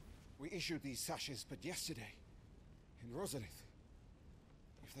 We issued these sashes but yesterday. In Rosalith.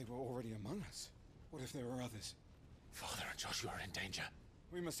 If they were already among us, what if there were others? Father and Joshua are in danger.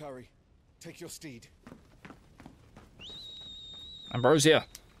 We must hurry. Take your steed. Ambrosia.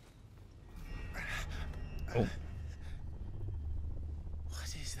 Oh.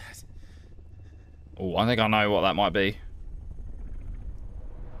 What is that? Oh, I think I know what that might be.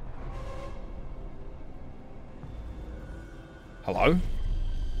 Hello?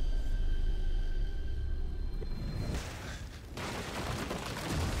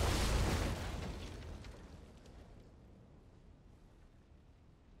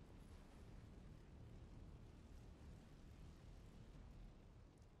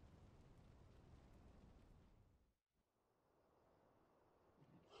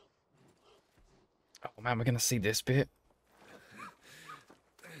 Oh man, we're gonna see this bit.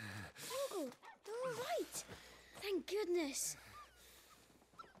 Oh, they're all right. Thank goodness.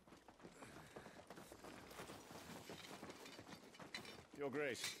 Your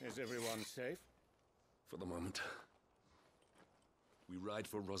Grace, is everyone safe? For the moment. We ride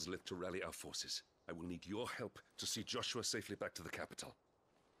for Roslith to rally our forces. I will need your help to see Joshua safely back to the capital.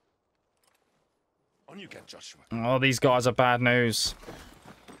 On you get, Joshua. Oh, these guys are bad news.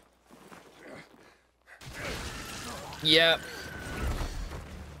 Yep.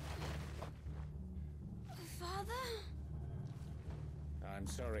 Father? I'm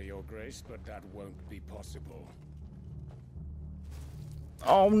sorry, Your Grace, but that won't be possible.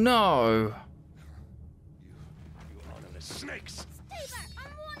 Oh no! You honorless snakes! Stay back!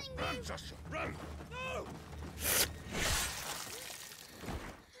 I'm warning you! Run, Joshua, run! No!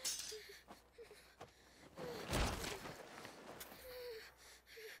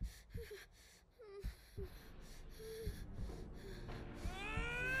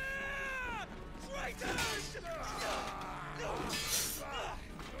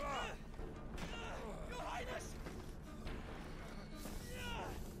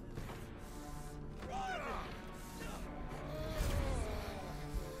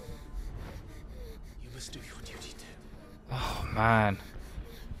 Do your duty too. Oh man.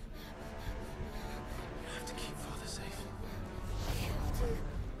 You have to keep Father safe.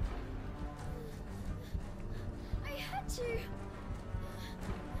 I had to.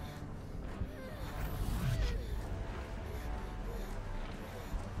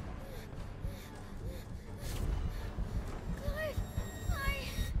 Clive,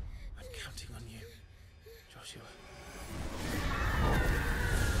 I'm counting on you, Joshua.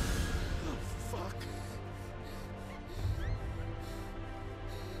 Oh, fuck.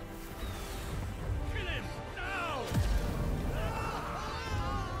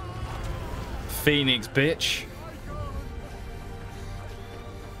 Phoenix, bitch.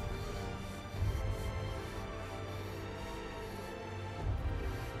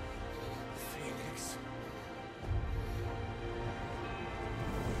 Phoenix.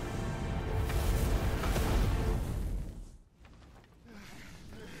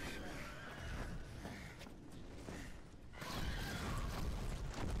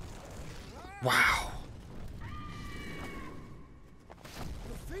 Wow.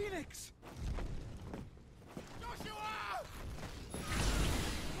 The Phoenix!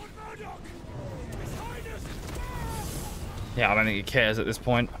 Yeah, I don't think he cares at this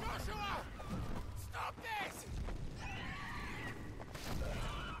point. Stop this!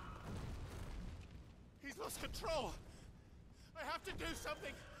 He's lost control. I have to do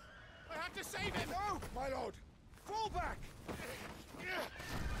something. I have to save him. No, my lord. Fall back.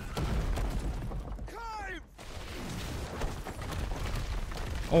 Clive!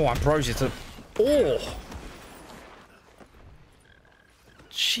 Oh, Ambrosia took. Oh!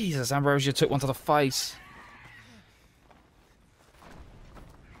 Jesus, Ambrosia took one to the face.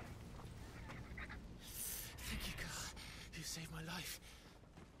 Thank you, God. You saved my life.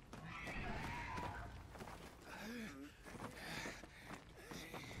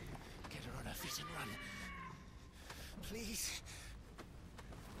 Get her on her feet and run. Please.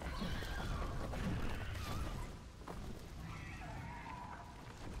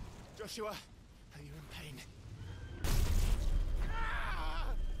 Joshua, are you in pain?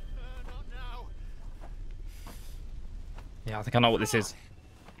 Not now. Yeah, I think I know what this is.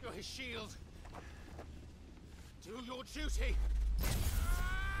 You're his shield. Do your duty.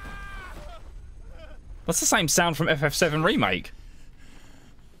 That's the same sound from FF7 Remake.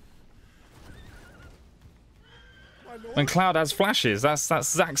 When Cloud has flashes, that's that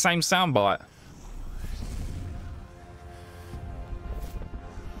exact same soundbite.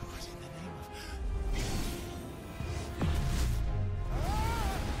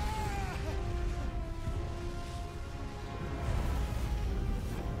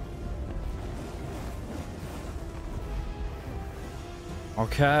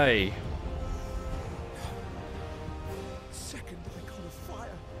 Okay. Second icon of fire.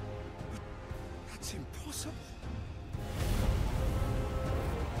 That's impossible.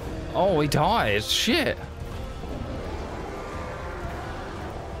 Oh, he died. Shit.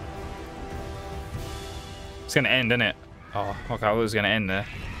 It's gonna end, isn't it? Oh, okay. I thought it was gonna end there.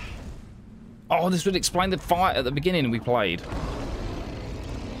 Oh, this would explain the fight at the beginning we played.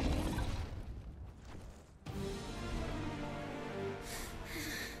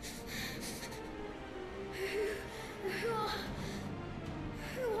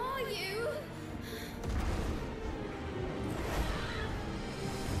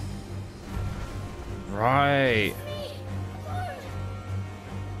 Right.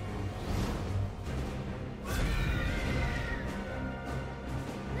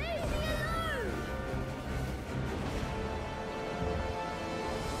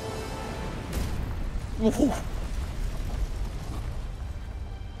 Ooh.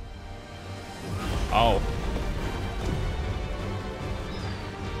 Oh.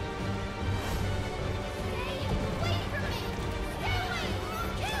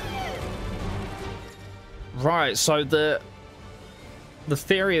 Right, so the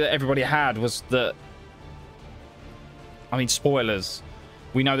theory that everybody had was that, I mean, spoilers,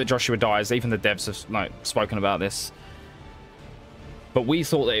 we know that Joshua dies, even the devs have like spoken about this, but we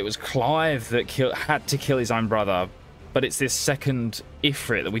thought that it was Clive that had to kill his own brother, but it's this second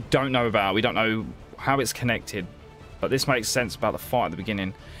Ifrit that we don't know about. We don't know how it's connected, but this makes sense about the fight at the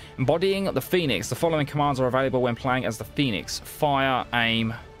beginning. Embodying the Phoenix, the following commands are available when playing as the Phoenix: fire,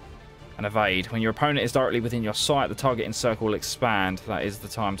 aim, and evade. When your opponent is directly within your sight, the target in circle will expand. That is the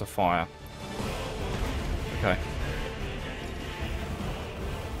time to fire. Okay.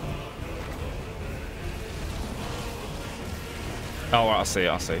 Oh, I see,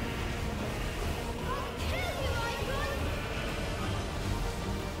 I see.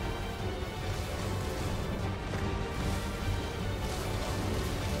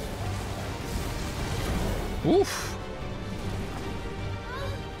 Oof.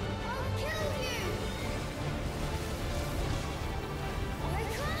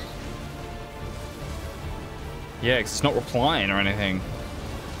 Yeah, 'cause it's not replying or anything.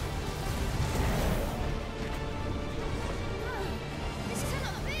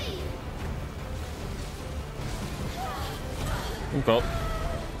 Oh god.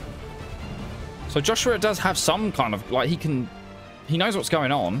 So Joshua does have some kind of, like, he knows what's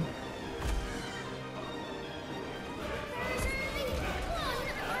going on.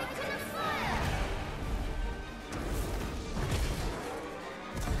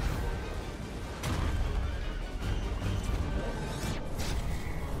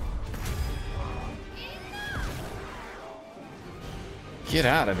 Get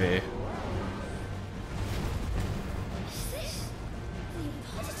out of here.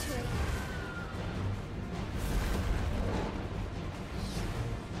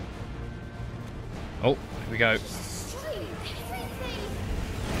 Oh, here we go.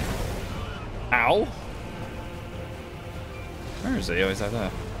 Ow. Where is he? Oh, he's over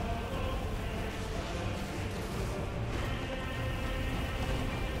there.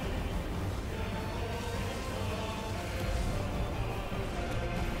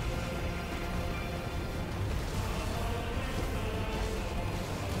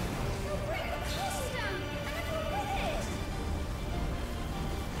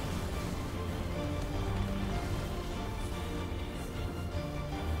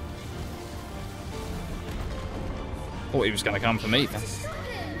 Thought he was going to come for me then.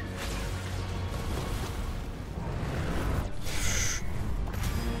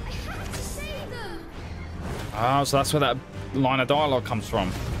 Oh, so that's where that line of dialogue comes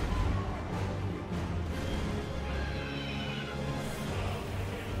from.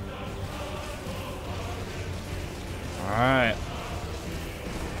 Alright.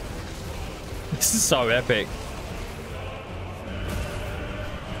 This is so epic.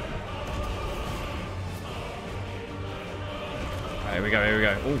 Here we go, here we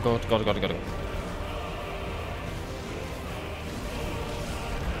go. Oh, God, God.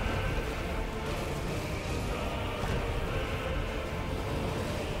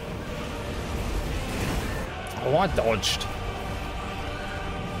 Oh, I dodged.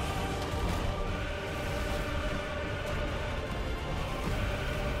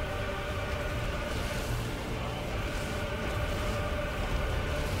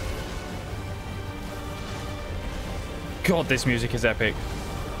 God, this music is epic.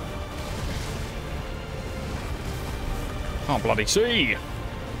 Can't bloody see.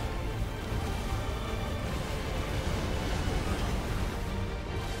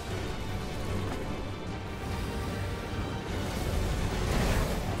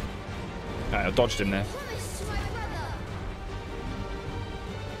 Okay, I dodged him there.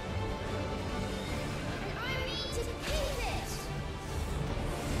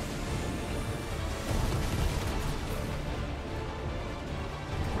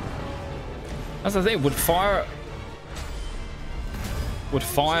 That's the thing. Would fire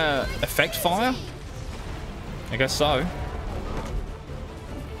affect fire? I guess so.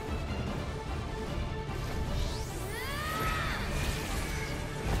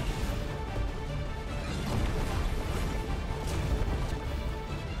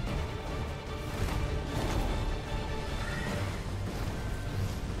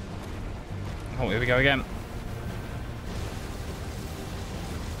 Oh, here we go again.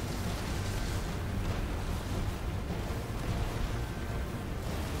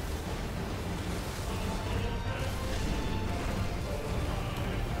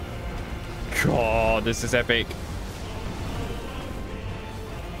 God, this is epic.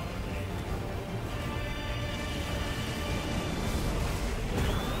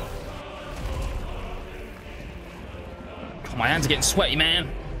 God, my hands are getting sweaty, man.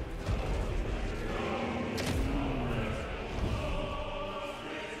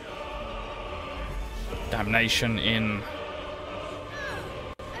 Damnation in.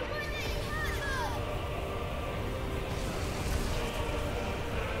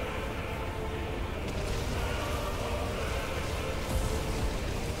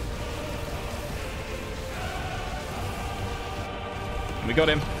 We got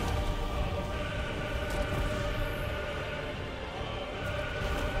him.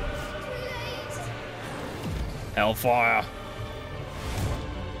 Hellfire.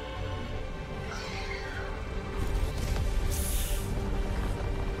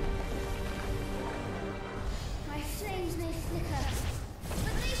 My flames may flicker,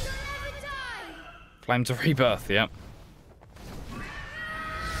 but they shall never die. Flame to rebirth, yep.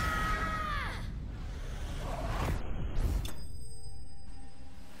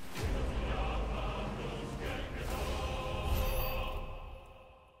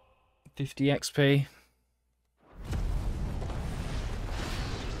 $50 XP.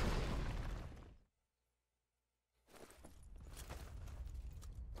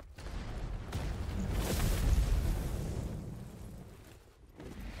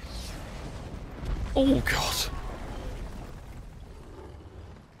 Oh, God.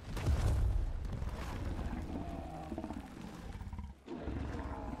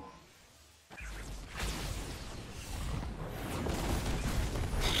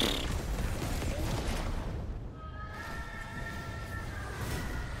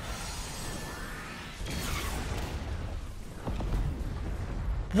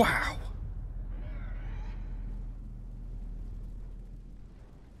 Wow.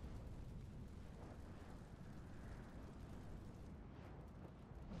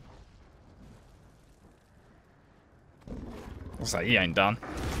 What's that? He ain't done.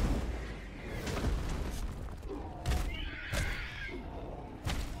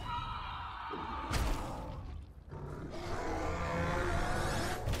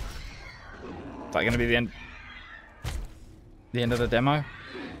 Is that going to be the end? The end of the demo?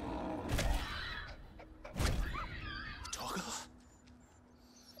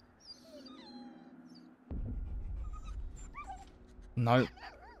 No. No!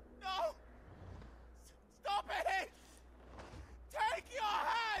 Stop it! Take your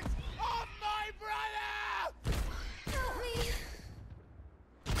hands off my brother! Help me!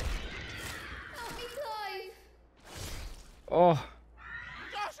 Help me, Clive! Oh.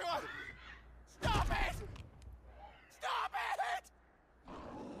 Joshua! Stop it! Stop it!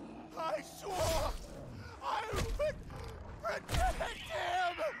 I swore I would protect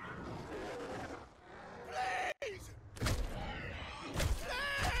him! Please!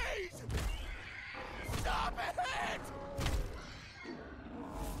 Please! Stop it!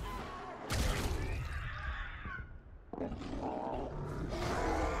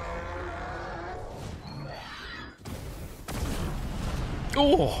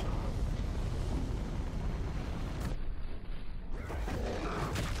 Oh.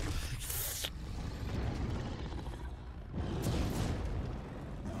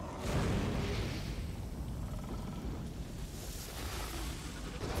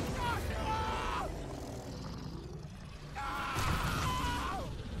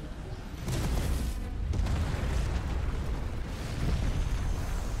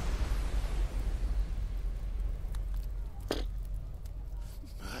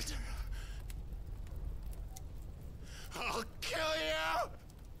 I'll kill you!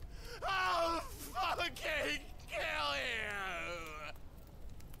 I'll fucking kill you!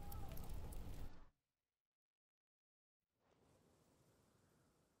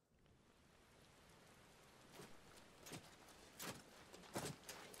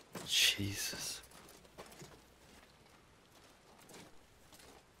 Jesus.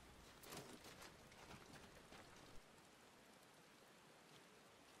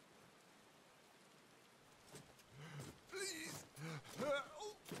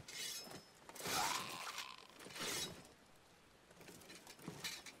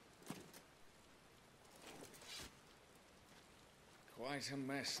 Quite a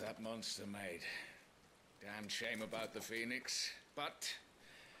mess that monster made. Damn shame about the Phoenix, but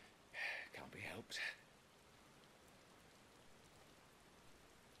can't be helped.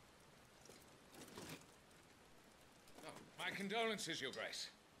 condolences, Your Grace.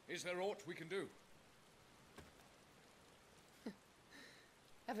 Is there aught we can do?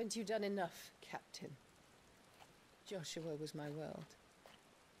 Haven't you done enough, Captain? Joshua was my world,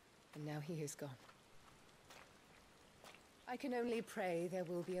 and now he is gone. I can only pray there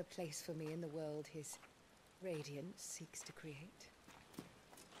will be a place for me in the world his radiance seeks to create.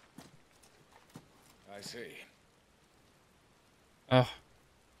 I see. Oh.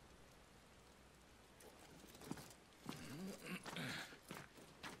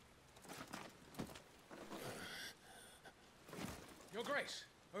 Your Grace,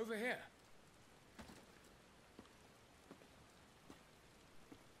 over here.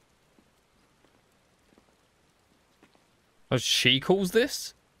 Oh, she calls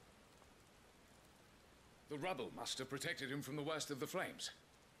this? The rubble must have protected him from the worst of the flames.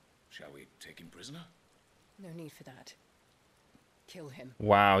 Shall we take him prisoner? No need for that. Kill him.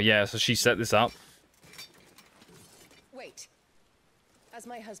 Wow, yeah, so she set this up. Wait. As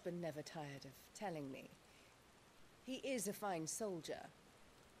my husband never tired of telling me, he is a fine soldier.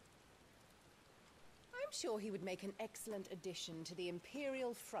 I'm sure he would make an excellent addition to the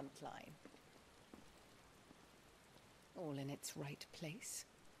Imperial front line. All in its right place.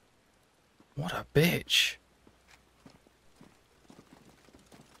 What a bitch.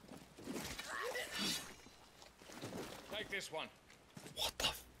 Take this one. What the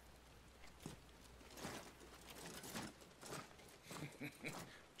f—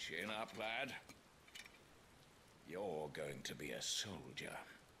 Chin up, lad. You're going to be a soldier.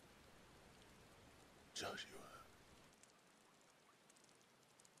 Joshua.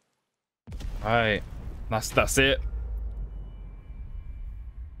 Right. That's it.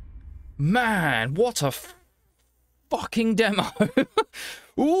 Man, what a fucking demo.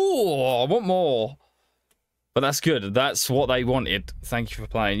 Ooh, I want more. But that's good. That's what they wanted. Thank you for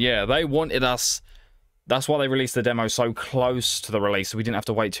playing. Yeah, they wanted us. That's why they released the demo so close to the release, so we didn't have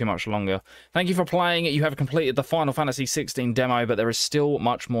to wait too much longer. Thank you for playing. You have completed the Final Fantasy XVI demo, but there is still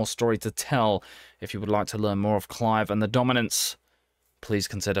much more story to tell. If you would like to learn more of Clive and the Dominance, please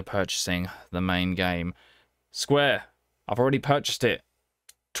consider purchasing the main game. Square, I've already purchased it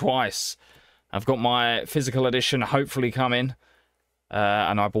twice. I've got my physical edition hopefully coming,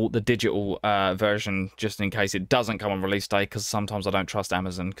 and I bought the digital version just in case it doesn't come on release day, because sometimes I don't trust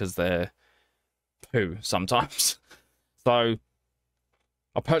Amazon because they're poo sometimes. So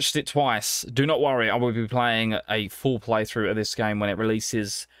I purchased it twice. Do not worry, I will be playing a full playthrough of this game when it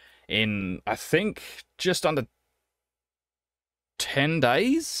releases in, I think, just under 10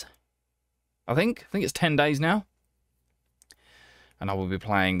 days. I think it's 10 days now. And I will be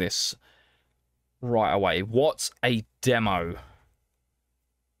playing this right away. What a demo.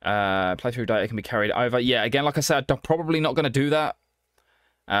 Playthrough data can be carried over. Yeah, again, like I said, I'm probably not going to do that.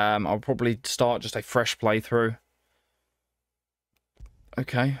 I'll probably start just a fresh playthrough.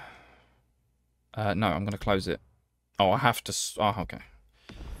 Okay. No, I'm going to close it. Oh, I have to... Oh, okay.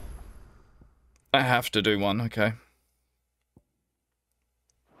 I have to do one, okay.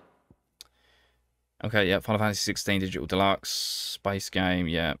 Okay, yeah, Final Fantasy 16 Digital Deluxe, base game,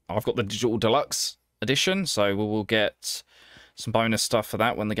 yeah. I've got the Digital Deluxe edition, so we will get some bonus stuff for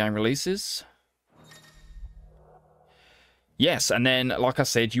that when the game releases. Yes, and then, like I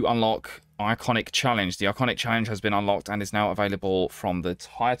said, you unlock Iconic Challenge. The Iconic Challenge has been unlocked and is now available from the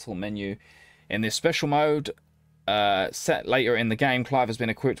title menu. In this special mode, set later in the game, Clive has been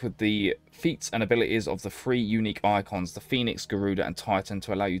equipped with the feats and abilities of the 3 unique icons, the Phoenix, Garuda, and Titan,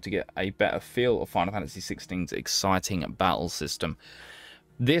 to allow you to get a better feel of Final Fantasy XVI's exciting battle system.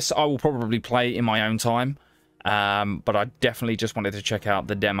 This I will probably play in my own time, but I definitely just wanted to check out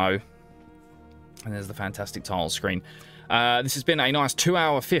the demo. And there's the fantastic title screen. This has been a nice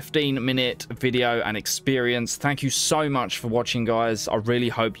 2-hour, 15-minute video and experience. Thank you so much for watching, guys. I really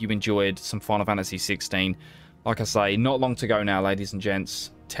hope you enjoyed some Final Fantasy 16. Like I say, not long to go now, ladies and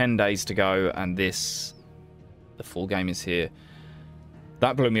gents. 10 days to go, and the full game is here.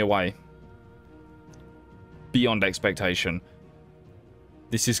 That blew me away. Beyond expectation.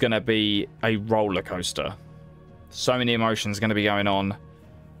 This is going to be a roller coaster. So many emotions going to be going on.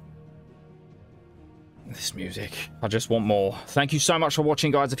 This music, I just want more. Thank you so much for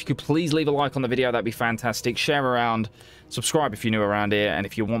watching, guys. If you could please leave a like on the video, that'd be fantastic. Share around, subscribe if you're new around here, and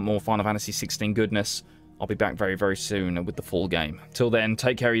if you want more Final Fantasy 16 goodness, I'll be back very, very soon with the full game. Till then,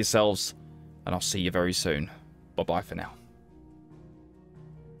 take care of yourselves, and I'll see you very soon. Bye-bye for now.